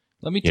heuristic.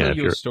 Let me tell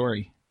you a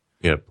story.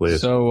 Yeah,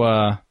 please.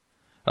 So,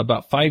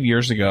 about 5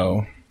 years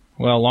ago,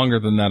 well, longer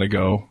than that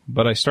ago,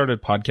 but I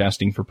started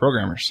podcasting for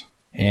programmers.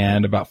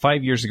 And about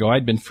 5 years ago,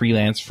 I'd been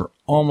freelance for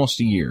almost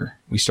a year.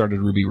 We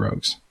started Ruby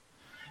Rogues.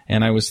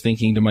 And I was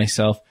thinking to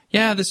myself,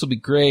 yeah, this will be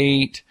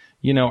great.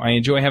 You know, I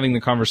enjoy having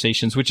the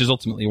conversations, which is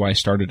ultimately why I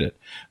started it.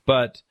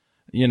 But,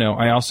 you know,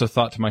 I also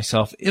thought to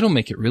myself, it'll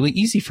make it really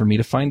easy for me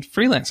to find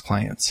freelance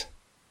clients.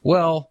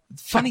 Well,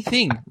 funny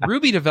thing,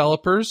 Ruby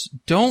developers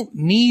don't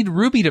need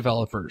Ruby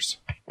developers.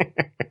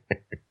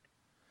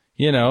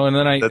 You know, and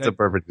then That's a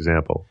perfect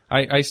example.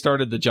 I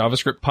started the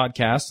JavaScript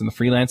podcast and the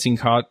freelancing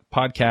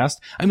podcast.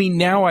 I mean,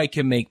 now I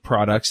can make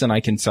products and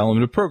I can sell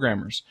them to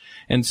programmers.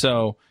 And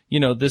so, you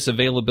know, this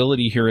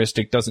availability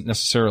heuristic doesn't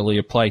necessarily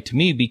apply to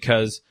me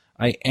because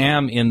I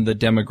am in the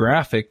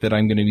demographic that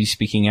I'm going to be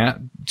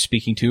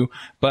speaking to,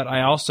 but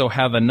I also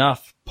have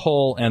enough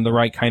pull and the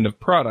right kind of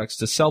products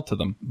to sell to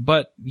them.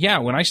 But yeah,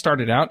 when I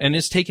started out, and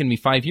it's taken me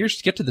 5 years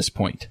to get to this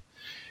point,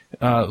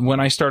 when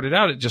I started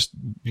out, it just,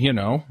 you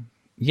know,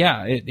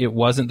 yeah, it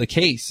wasn't the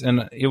case.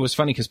 And it was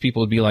funny because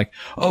people would be like,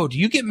 oh, do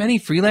you get many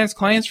freelance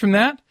clients from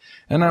that?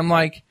 And I'm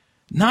like,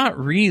 not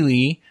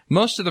really.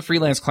 Most of the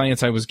freelance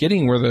clients I was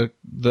getting were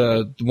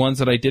the ones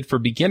that I did for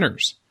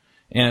beginners.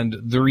 And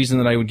the reason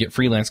that I would get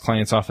freelance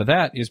clients off of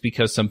that is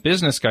because some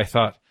business guy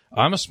thought,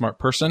 I'm a smart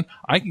person.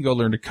 I can go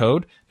learn to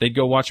code. They'd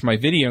go watch my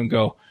video and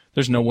go,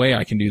 there's no way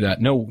I can do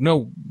that.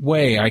 No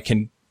way I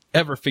can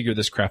ever figure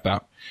this crap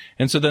out.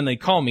 And so then they'd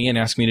call me and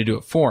ask me to do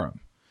it for them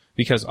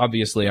because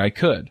obviously I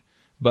could.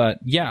 But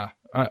yeah,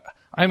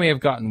 I may have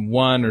gotten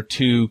 1 or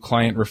 2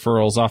 client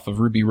referrals off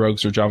of Ruby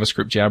Rogues or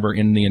JavaScript Jabber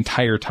in the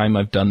entire time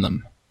I've done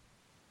them.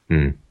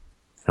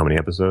 How many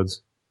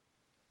episodes?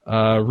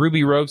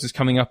 Ruby Rogues is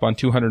coming up on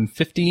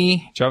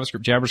 250.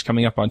 JavaScript Jabber is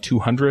coming up on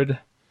 200.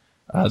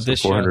 So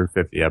this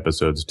 450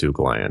 episodes, 2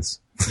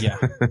 clients. Yeah.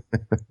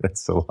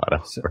 That's a lot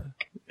of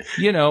work.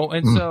 You know,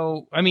 and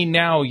so, I mean,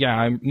 now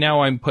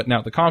I'm putting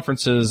out the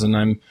conferences and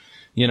I'm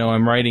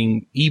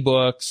writing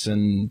ebooks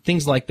and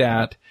things like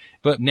that.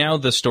 But now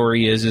the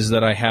story is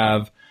that I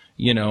have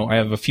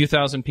a few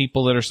thousand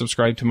people that are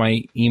subscribed to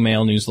my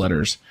email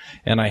newsletters,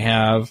 and I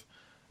have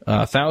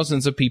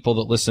thousands of people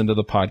that listen to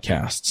the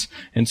podcasts.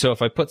 And so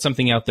if I put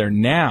something out there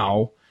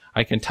now,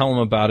 I can tell them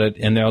about it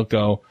and they'll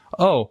go,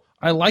 oh,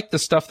 I like the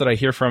stuff that I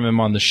hear from him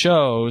on the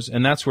shows.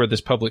 And that's where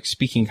this public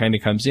speaking kind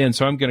of comes in.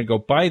 So I'm going to go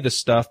buy the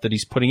stuff that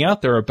he's putting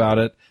out there about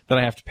it that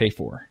I have to pay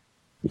for.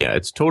 Yeah,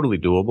 it's totally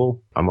doable.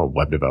 I'm a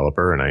web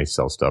developer and I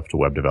sell stuff to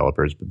web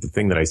developers, but the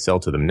thing that I sell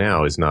to them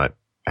now is not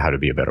how to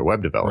be a better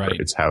web developer. Right.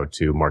 It's how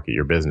to market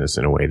your business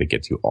in a way that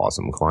gets you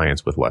awesome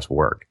clients with less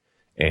work.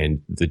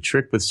 And the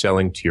trick with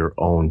selling to your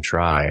own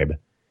tribe,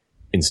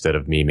 instead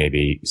of me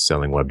maybe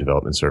selling web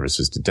development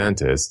services to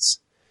dentists,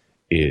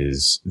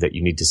 is that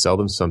you need to sell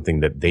them something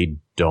that they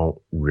don't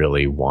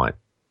really want.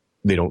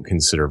 They don't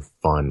consider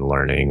fun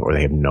learning, or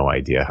they have no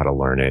idea how to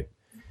learn it.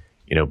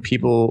 You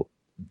know,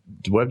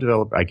 web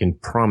developer, I can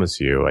promise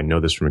you, I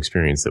know this from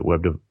experience, that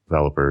web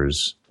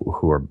developers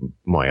who are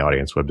my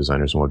audience, web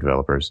designers and web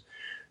developers,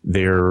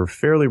 they're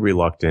fairly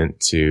reluctant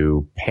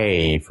to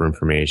pay for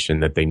information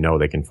that they know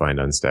they can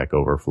find on Stack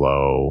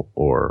Overflow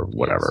or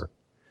whatever. Yes.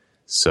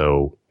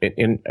 So,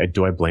 and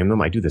do I blame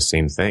them? I do the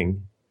same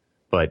thing,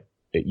 but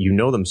you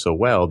know them so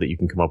well that you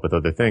can come up with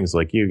other things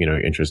like your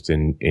interest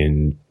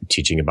in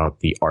teaching about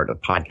the art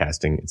of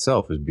podcasting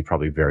itself would be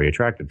probably very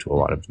attractive to a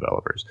lot of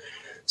developers.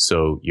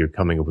 So you're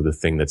coming up with a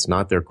thing that's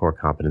not their core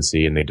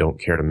competency and they don't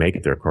care to make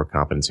it their core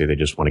competency. They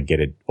just want to get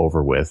it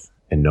over with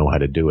and know how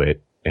to do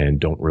it and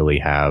don't really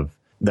have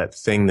that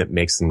thing that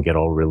makes them get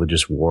all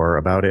religious war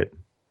about it.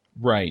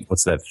 Right.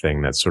 What's that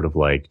thing? That's sort of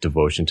like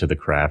devotion to the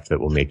craft that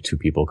will make 2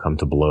 people come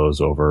to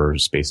blows over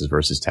spaces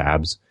versus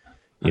tabs.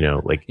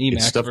 Like Emacs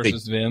it's stuff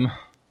versus Vim.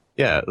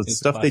 Yeah, it's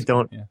stuff they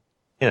don't. Yeah,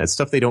 it's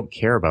stuff they don't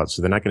care about.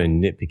 So they're not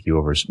going to nitpick you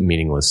over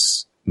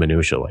meaningless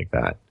minutia like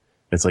that.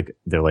 It's like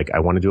they're like, I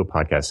want to do a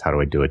podcast. How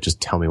do I do it? Just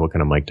tell me what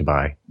kind of mic to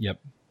buy. Yep.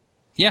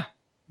 Yeah,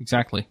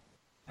 exactly.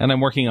 And I'm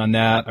working on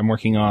that. I'm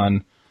working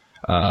on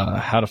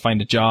how to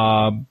find a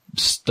job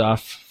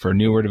stuff for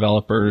newer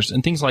developers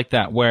and things like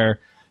that, where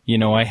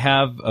I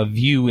have a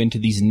view into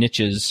these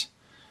niches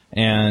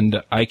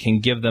and I can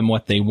give them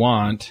what they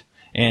want.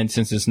 And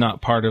since it's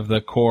not part of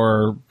the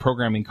core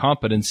programming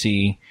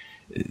competency,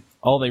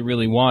 all they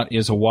really want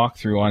is a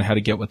walkthrough on how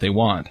to get what they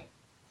want.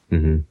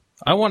 Mm-hmm.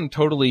 I want to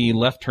totally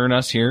left turn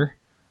us here.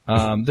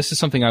 This is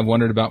something I've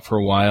wondered about for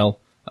a while.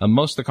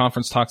 Most of the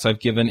conference talks I've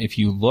given, if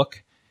you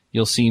look,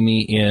 you'll see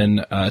me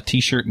in a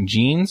t-shirt and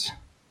jeans.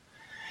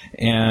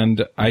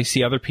 And I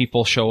see other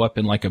people show up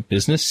in like a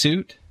business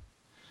suit.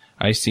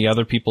 I see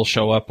other people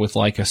show up with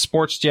like a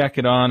sports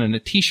jacket on and a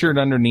t-shirt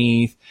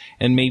underneath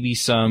and maybe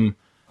some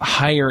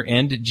higher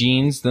end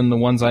jeans than the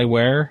ones I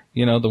wear,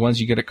 the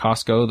ones you get at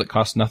Costco that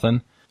cost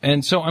nothing.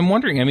 And so I'm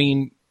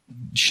wondering,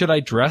 should I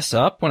dress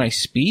up when I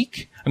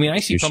speak? I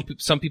see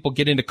some people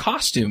get into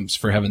costumes,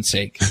 for heaven's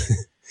sake.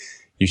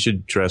 You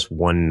should dress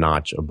one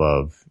notch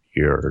above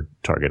your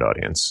target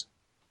audience.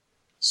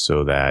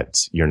 so that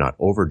you're not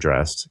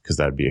overdressed, because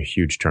that would be a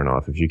huge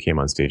turnoff. If you came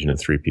on stage in a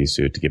 3-piece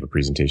suit to give a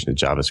presentation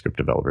to JavaScript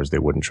developers, they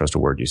wouldn't trust a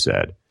word you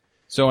said.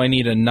 So I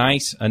need a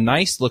nice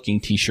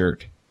looking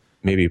T-shirt.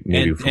 Maybe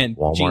from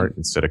Walmart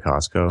instead of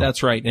Costco.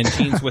 That's right. And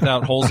jeans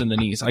without holes in the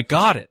knees. I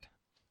got it.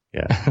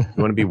 Yeah.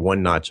 You want to be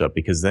one notch up,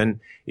 because then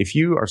if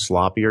you are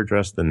sloppier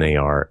dressed than they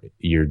are,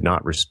 you're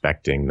not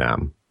respecting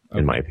them,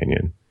 in my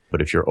opinion.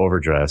 But if you're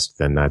overdressed,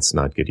 then that's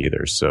not good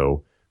either.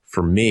 So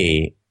for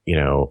me,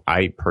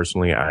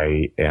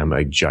 I am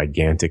a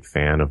gigantic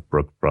fan of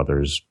Brooks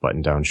Brothers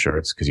button-down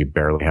shirts, because you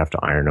barely have to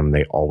iron them.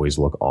 They always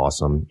look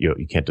awesome.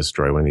 You can't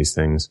destroy one of these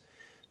things.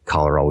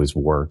 Collar always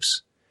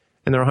works.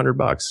 And they're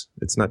 $100.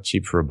 It's not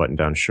cheap for a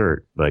button-down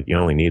shirt, but you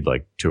only need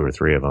like 2 or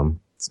 3 of them.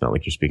 It's not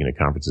like you're speaking at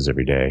conferences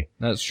every day.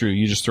 That's true.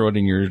 You just throw it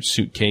in your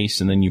suitcase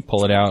and then you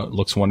pull it out. It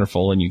looks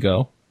wonderful and you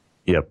go.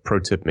 Yeah. Pro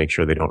tip, make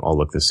sure they don't all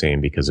look the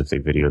same, because if they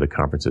video the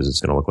conferences, it's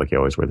going to look like you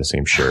always wear the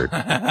same shirt.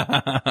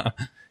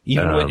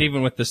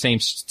 even with the same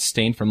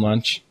stain from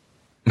lunch.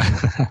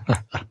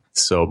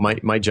 So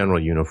my general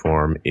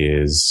uniform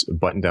is a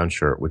button-down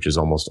shirt, which is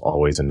almost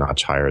always a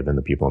notch higher than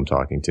the people I'm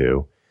talking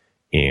to,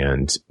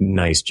 and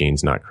nice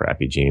jeans, not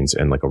crappy jeans,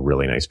 and like a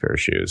really nice pair of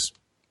shoes.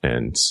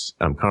 And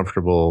I'm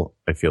comfortable.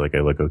 I feel like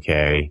I look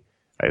okay.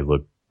 I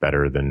look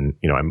better than,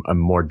 I'm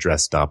more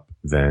dressed up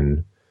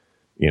than,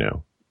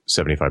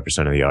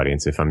 75% of the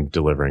audience if I'm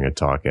delivering a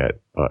talk at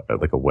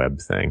like a web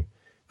thing.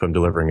 If I'm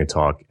delivering a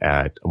talk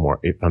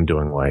if I'm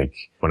doing like,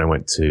 when I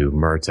went to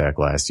Murtech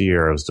last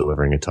year, I was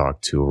delivering a talk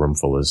to a room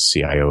full of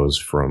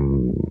CIOs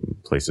from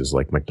places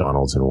like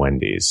McDonald's and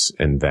Wendy's.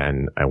 And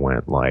then I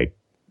went like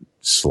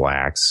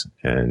slacks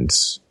and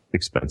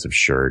expensive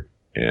shirt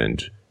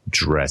and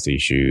dressy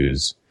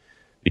shoes,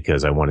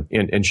 because I wanted,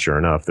 and sure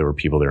enough, there were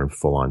people there in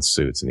full on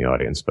suits in the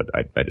audience, but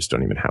I just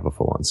don't even have a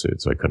full on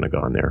suit. So I couldn't have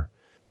gone there.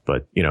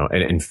 But,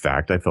 and in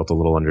fact, I felt a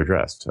little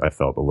underdressed. I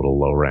felt a little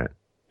low rent.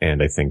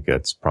 And I think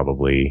that's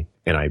probably,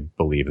 and I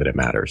believe that it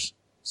matters.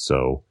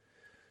 So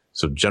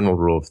general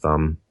rule of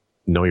thumb,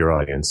 know your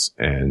audience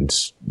and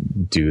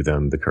do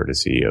them the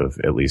courtesy of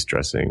at least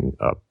dressing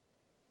up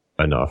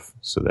enough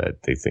so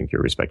that they think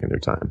you're respecting their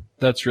time.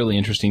 That's really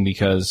interesting,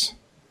 because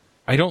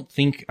I don't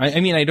think,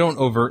 I don't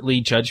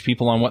overtly judge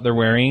people on what they're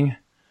wearing,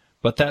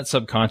 but that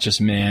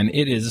subconscious, man,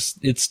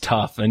 it's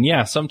tough. And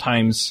yeah,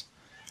 sometimes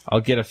I'll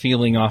get a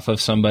feeling off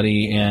of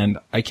somebody and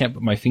I can't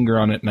put my finger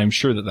on it, and I'm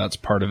sure that that's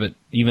part of it,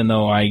 even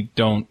though I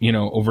don't,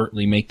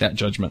 overtly make that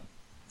judgment.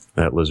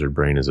 That lizard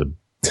brain is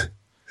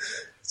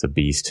it's a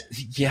beast.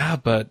 Yeah,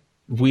 but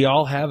we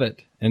all have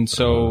it. And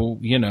so,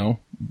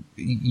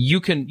 you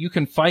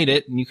can fight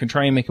it and you can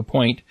try and make a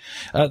point.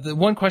 The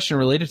one question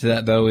related to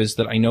that, though, is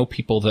that I know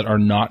people that are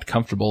not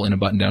comfortable in a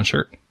button-down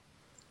shirt.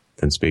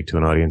 Then speak to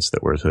an audience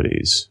that wears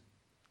hoodies.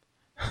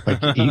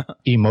 Like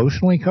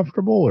emotionally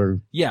comfortable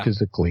or yeah.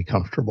 physically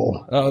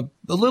comfortable? A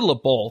little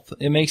of both.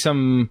 It makes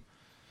them,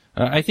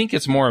 I think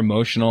it's more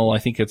emotional. I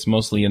think it's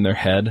mostly in their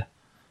head,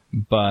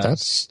 but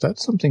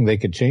that's something they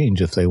could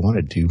change if they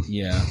wanted to.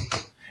 Yeah.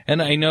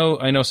 And I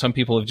know some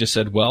people have just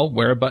said, well,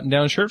 wear a button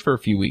down shirt for a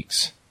few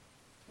weeks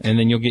and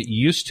then you'll get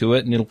used to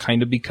it and it'll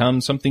kind of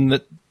become something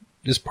that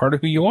is part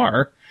of who you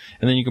are.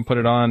 And then you can put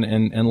it on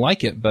and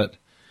like it. But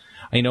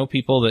I know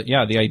people that,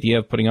 yeah, the idea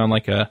of putting on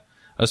like a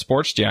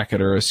sports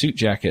jacket or a suit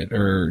jacket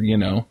or,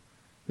 Yeah,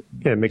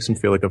 it makes them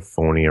feel like a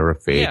phony or a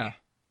fake.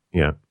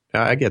 Yeah.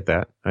 I get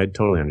that. I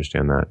totally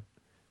understand that.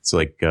 It's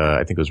like,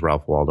 I think it was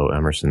Ralph Waldo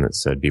Emerson that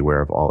said,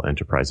 beware of all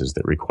enterprises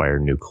that require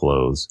new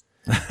clothes.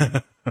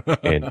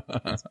 And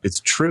it's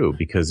true,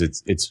 because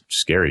it's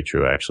scary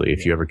true, actually.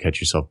 If you ever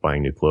catch yourself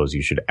buying new clothes,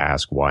 you should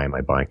ask, why am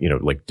I buying,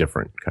 like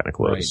different kind of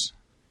clothes?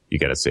 Right. You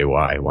got to say,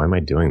 why am I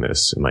doing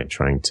this? Am I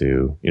trying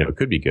to, it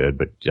could be good,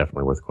 but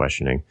definitely worth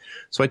questioning.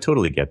 So I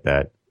totally get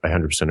that. I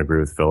 100%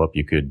 agree with Philip.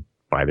 You could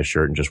buy the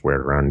shirt and just wear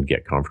it around and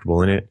get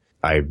comfortable in it.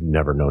 I've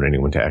never known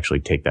anyone to actually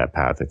take that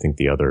path. I think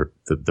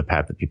the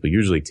path that people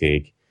usually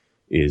take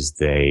is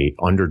they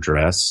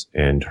underdress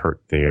and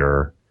hurt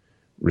their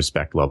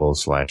respect level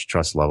 /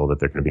 trust level that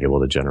they're going to be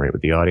able to generate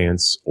with the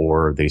audience,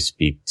 or they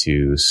speak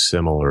to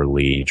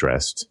similarly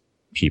dressed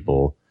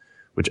people,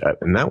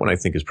 and that one I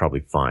think is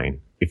probably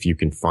fine. If you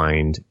can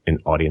find an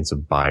audience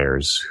of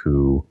buyers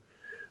who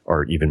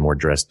are even more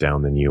dressed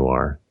down than you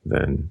are,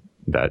 then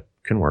that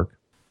can work.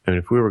 And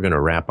if we were going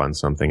to wrap on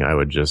something, I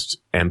would just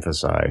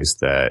emphasize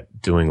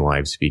that doing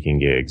live speaking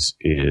gigs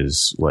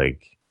is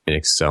like an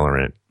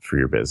accelerant for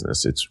your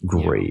business. It's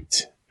great.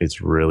 Yeah. It's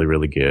really,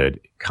 really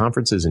good.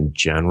 Conferences in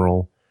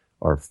general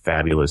are a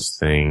fabulous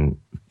thing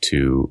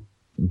to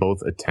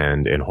both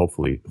attend and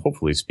hopefully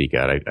speak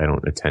at. I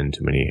don't attend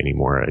too many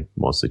anymore. I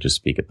mostly just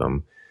speak at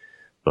them.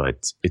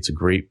 But it's a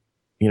great,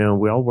 we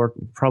all work,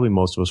 probably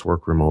most of us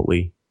work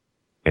remotely.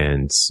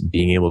 And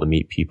being able to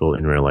meet people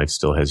in real life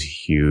still has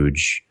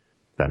huge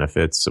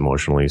benefits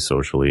emotionally,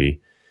 socially,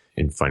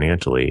 and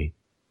financially.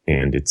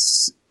 And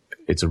it's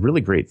a really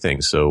great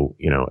thing. So,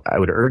 I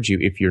would urge you,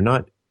 if you're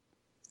not,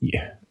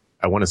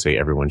 I want to say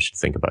everyone should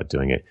think about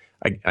doing it.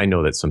 I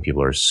know that some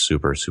people are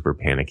super, super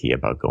panicky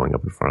about going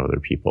up in front of other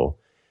people.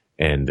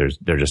 and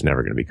they're just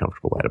never going to be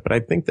comfortable at it. But I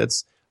think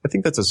that's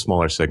a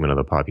smaller segment of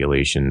the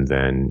population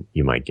than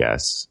you might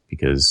guess,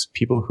 because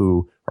people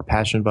who are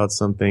passionate about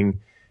something,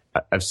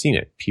 I've seen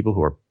it. People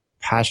who are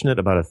passionate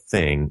about a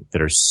thing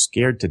that are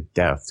scared to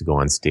death to go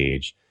on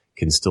stage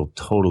can still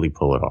totally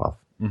pull it off.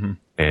 Mm-hmm.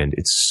 And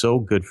it's so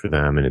good for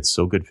them, and it's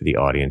so good for the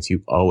audience.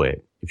 You owe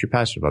it. If you're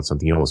passionate about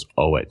something, you almost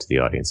owe it to the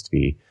audience to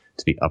be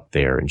up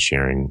there and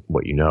sharing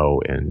what you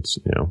know and,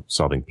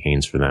 solving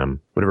pains for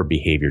them. Whatever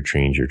behavior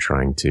change you're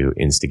trying to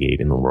instigate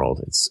in the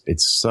world, it's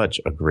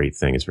such a great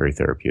thing. It's very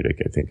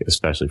therapeutic, I think,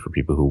 especially for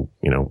people who,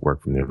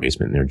 work from their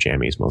basement in their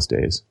jammies most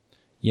days.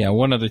 Yeah,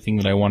 one other thing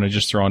that I want to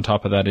just throw on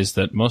top of that is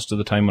that most of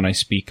the time when I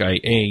speak,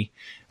 I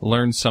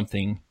learn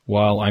something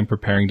while I'm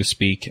preparing to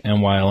speak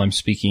and while I'm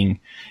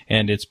speaking,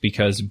 and it's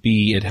because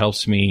B, it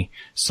helps me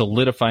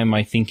solidify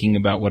my thinking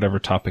about whatever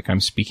topic I'm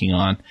speaking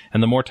on.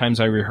 And the more times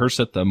I rehearse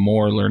it, the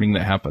more learning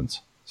that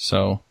happens.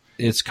 So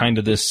it's kind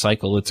of this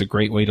cycle. It's a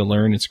great way to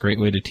learn, it's a great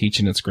way to teach,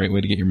 and it's a great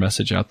way to get your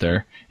message out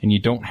there. And you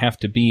don't have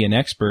to be an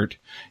expert.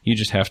 You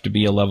just have to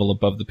be a level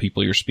above the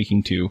people you're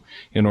speaking to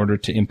in order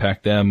to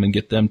impact them and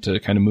get them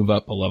to kind of move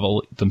up a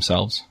level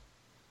themselves.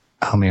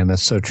 Oh man,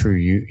 that's so true.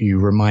 You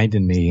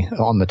reminded me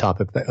on the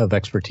topic of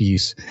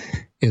expertise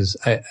is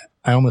I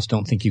almost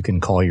don't think you can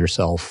call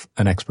yourself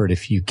an expert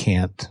if you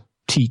can't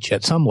teach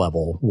at some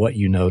level what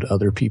you know to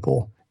other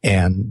people.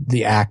 And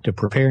the act of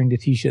preparing to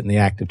teach it and the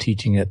act of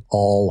teaching it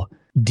all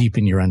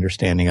deepen your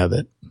understanding of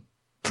it,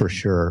 for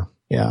sure.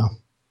 Yeah.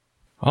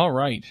 All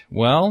right.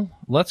 Well,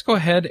 let's go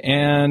ahead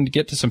and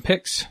get to some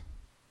picks.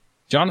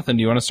 Jonathan,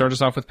 do you want to start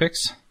us off with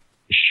picks?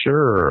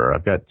 Sure.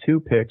 I've got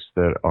 2 picks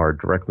that are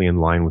directly in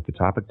line with the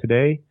topic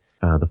today.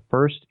 The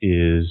first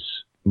is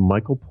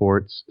Michael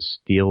Port's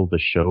Steal the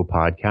Show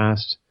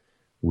podcast,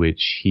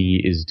 which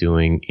he is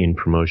doing in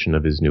promotion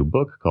of his new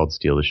book called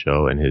Steal the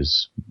Show and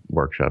his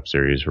workshop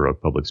series, Heroic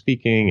Public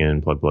Speaking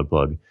and plug.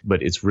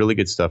 But it's really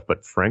good stuff.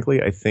 But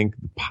frankly, I think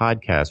the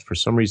podcast, for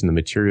some reason, the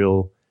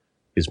material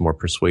is more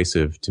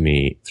persuasive to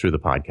me through the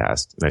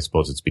podcast. And I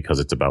suppose it's because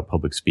it's about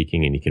public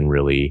speaking and you can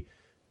really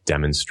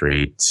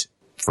demonstrate,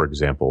 for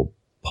example,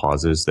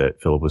 pauses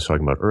that Philip was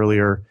talking about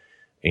earlier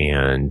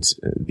and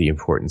the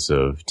importance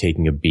of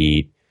taking a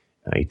beat.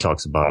 He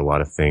talks about a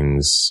lot of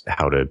things,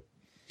 how to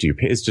do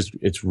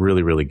it's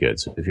really, really good.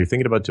 So if you're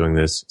thinking about doing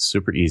this, it's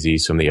super easy.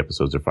 Some of the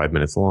episodes are 5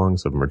 minutes long.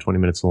 Some of them are 20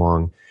 minutes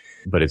long,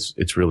 but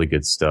it's really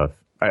good stuff.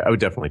 I would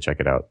definitely check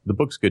it out. The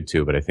book's good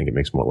too, but I think it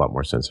makes a lot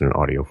more sense in an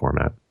audio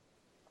format.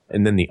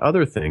 And then the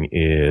other thing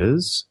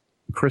is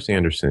Chris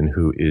Anderson,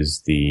 who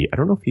is I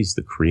don't know if he's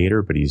the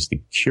creator, but he's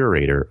the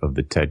curator of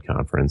the TED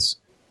conference,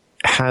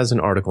 has an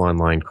article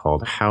online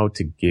called How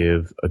to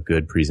Give a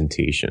Good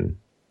Presentation.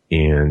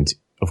 And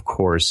of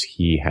course,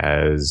 he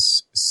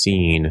has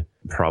seen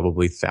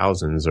probably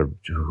thousands or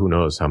who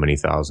knows how many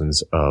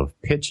thousands of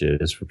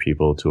pitches for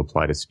people to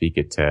apply to speak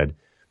at TED.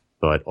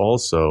 But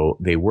also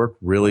they work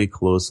really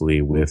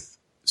closely with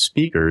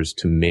speakers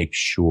to make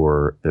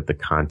sure that the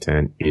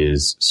content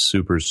is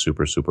super,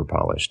 super, super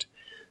polished.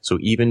 So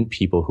even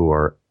people who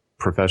are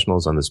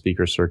professionals on the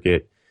speaker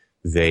circuit,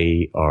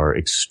 they are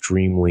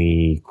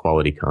extremely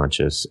quality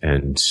conscious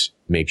and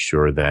make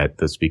sure that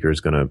the speaker is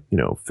going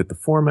to, fit the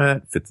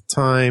format, fit the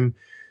time,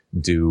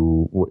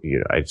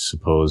 I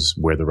suppose,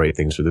 wear the right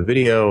things for the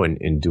video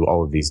and do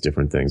all of these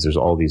different things. There's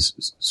all these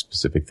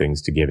specific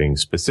things to giving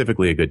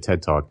specifically a good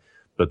TED Talk,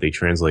 but they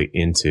translate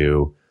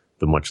into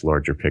the much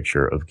larger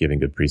picture of giving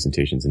good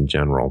presentations in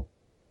general.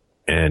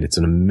 And it's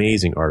an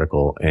amazing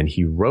article. And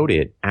he wrote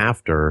it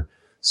after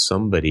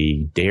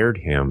somebody dared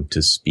him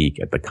to speak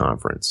at the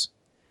conference,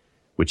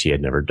 which he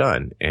had never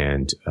done.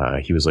 And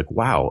he was like,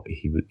 wow.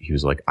 He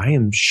was like, I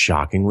am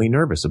shockingly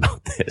nervous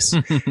about this.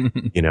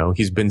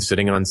 He's been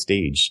sitting on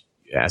stage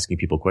asking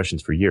people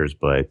questions for years,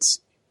 but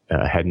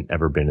hadn't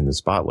ever been in the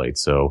spotlight.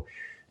 So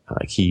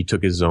he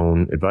took his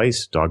own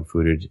advice, dog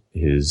fooded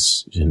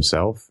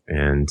himself,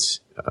 and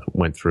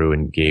went through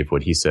and gave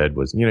what he said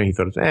was, he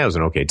thought it was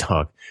an okay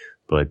talk.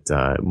 But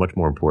much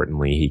more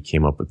importantly, he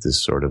came up with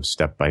this sort of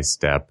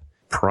step-by-step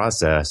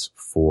process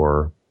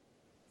for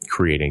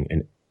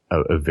creating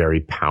a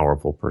very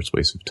powerful,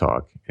 persuasive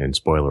talk. And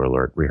spoiler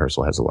alert,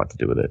 rehearsal has a lot to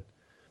do with it.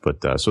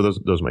 But so those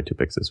are my 2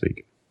 picks this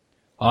week.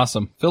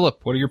 Awesome. Philip,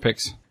 what are your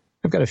picks?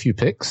 I've got a few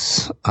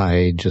picks.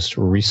 I just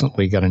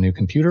recently got a new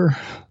computer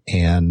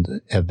and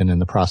have been in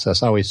the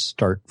process. I always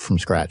start from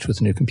scratch with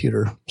a new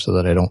computer so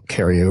that I don't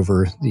carry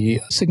over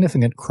the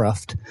significant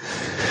cruft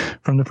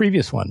from the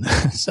previous one.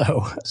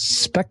 So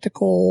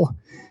Spectacle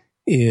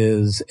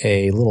is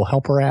a little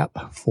helper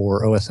app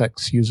for OS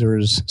X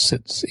users,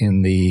 sits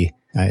in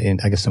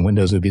I guess in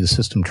Windows it would be the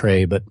system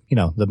tray, but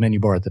the menu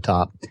bar at the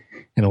top,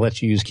 and it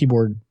lets you use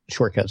keyboard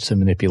shortcuts to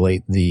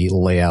manipulate the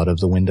layout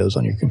of the windows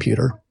on your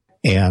computer.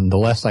 And the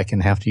less I can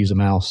have to use a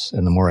mouse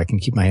and the more I can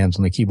keep my hands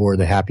on the keyboard,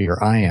 the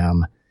happier I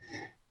am.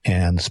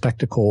 And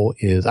Spectacle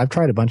I've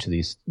tried a bunch of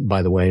these,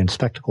 by the way, and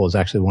Spectacle is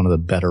actually one of the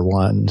better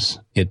ones.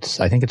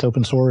 I think it's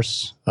open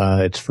source.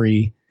 It's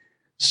free.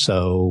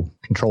 So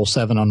Control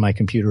 7 on my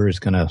computer is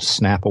going to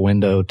snap a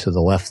window to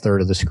the left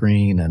third of the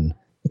screen, and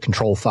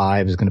Control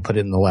 5 is going to put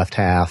it in the left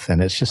half.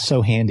 And it's just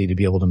so handy to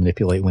be able to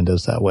manipulate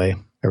windows that way.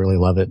 I really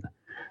love it.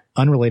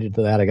 Unrelated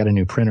to that, I got a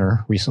new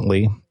printer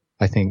recently.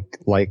 I think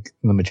like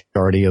the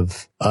majority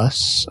of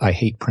us, I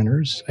hate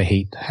printers. I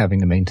hate having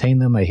to maintain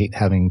them. I hate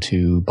having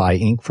to buy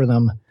ink for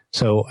them.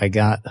 So I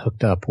got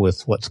hooked up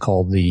with what's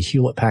called the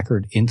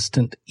Hewlett-Packard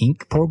Instant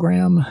Ink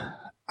program.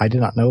 I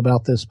did not know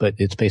about this, but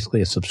it's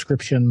basically a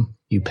subscription.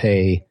 You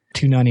pay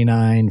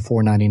 $2.99,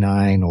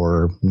 $4.99,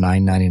 or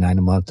 $9.99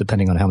 a month,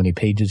 depending on how many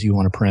pages you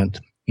want to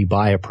print. You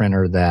buy a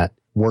printer that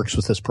works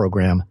with this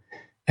program,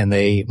 and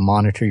they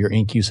monitor your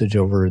ink usage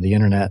over the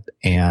internet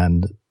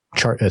and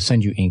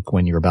send you ink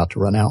when you're about to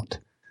run out,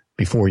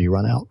 before you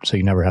run out. So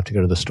you never have to go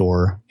to the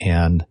store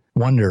and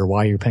wonder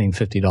why you're paying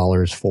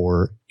 $50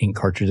 for ink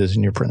cartridges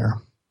in your printer.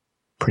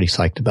 Pretty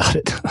psyched about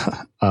it.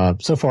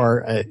 So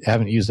far, I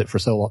haven't used it for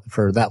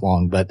that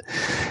long, but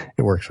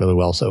it works really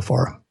well so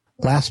far.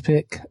 Last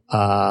pick,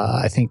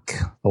 I think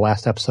the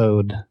last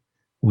episode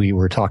we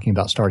were talking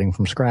about starting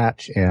from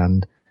scratch,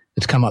 and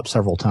it's come up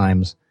several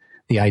times.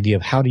 The idea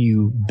of how do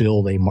you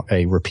build a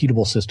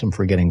repeatable system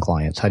for getting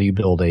clients? How do you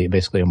build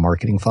basically a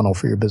marketing funnel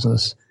for your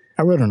business?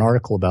 I wrote an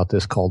article about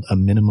this called A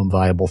Minimum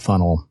Viable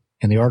Funnel,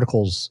 and the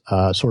article's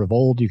sort of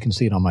old. You can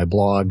see it on my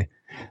blog,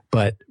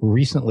 but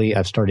recently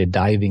I've started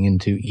diving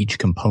into each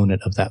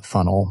component of that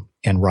funnel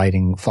and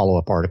writing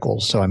follow-up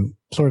articles. So I'm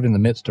sort of in the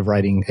midst of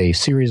writing a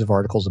series of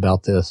articles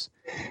about this.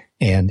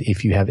 And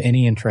if you have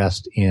any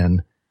interest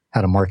in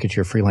how to market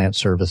your freelance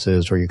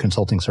services or your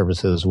consulting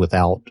services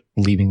without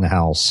leaving the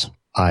house,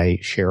 I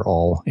share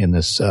all in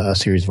this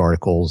series of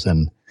articles,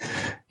 and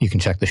you can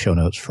check the show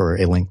notes for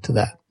a link to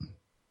that.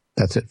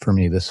 That's it for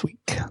me this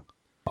week.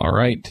 All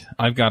right.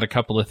 I've got a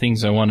couple of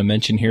things I want to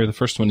mention here. The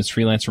first one is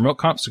Freelance Remote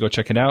Comp, so go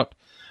check it out.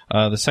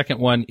 The second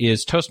one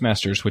is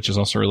Toastmasters, which is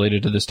also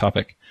related to this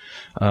topic.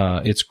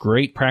 It's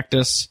great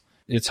practice.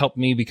 It's helped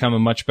me become a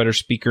much better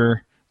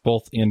speaker,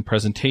 both in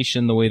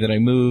presentation, the way that I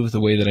move, the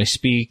way that I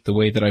speak, the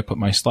way that I put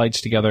my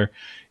slides together.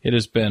 It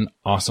has been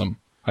awesome.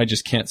 I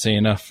just can't say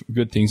enough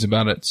good things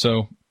about it.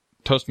 So,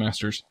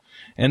 Toastmasters.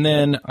 And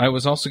then I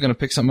was also going to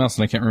pick something else,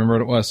 and I can't remember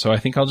what it was. So I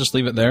think I'll just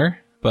leave it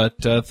there. But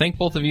thank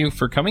both of you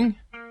for coming.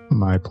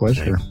 My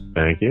pleasure.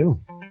 Thank you.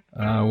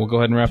 We'll go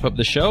ahead and wrap up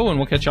the show, and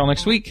we'll catch y'all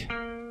next week.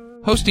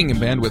 Hosting and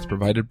bandwidth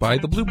provided by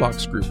the Blue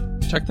Box Group.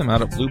 Check them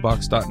out at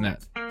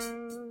bluebox.net.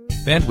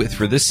 Bandwidth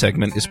for this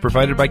segment is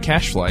provided by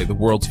CacheFly, the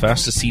world's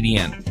fastest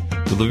CDN.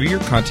 Deliver your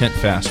content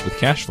fast with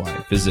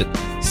CacheFly. Visit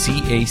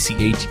CacheFly.com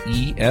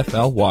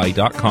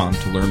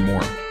to learn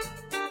more.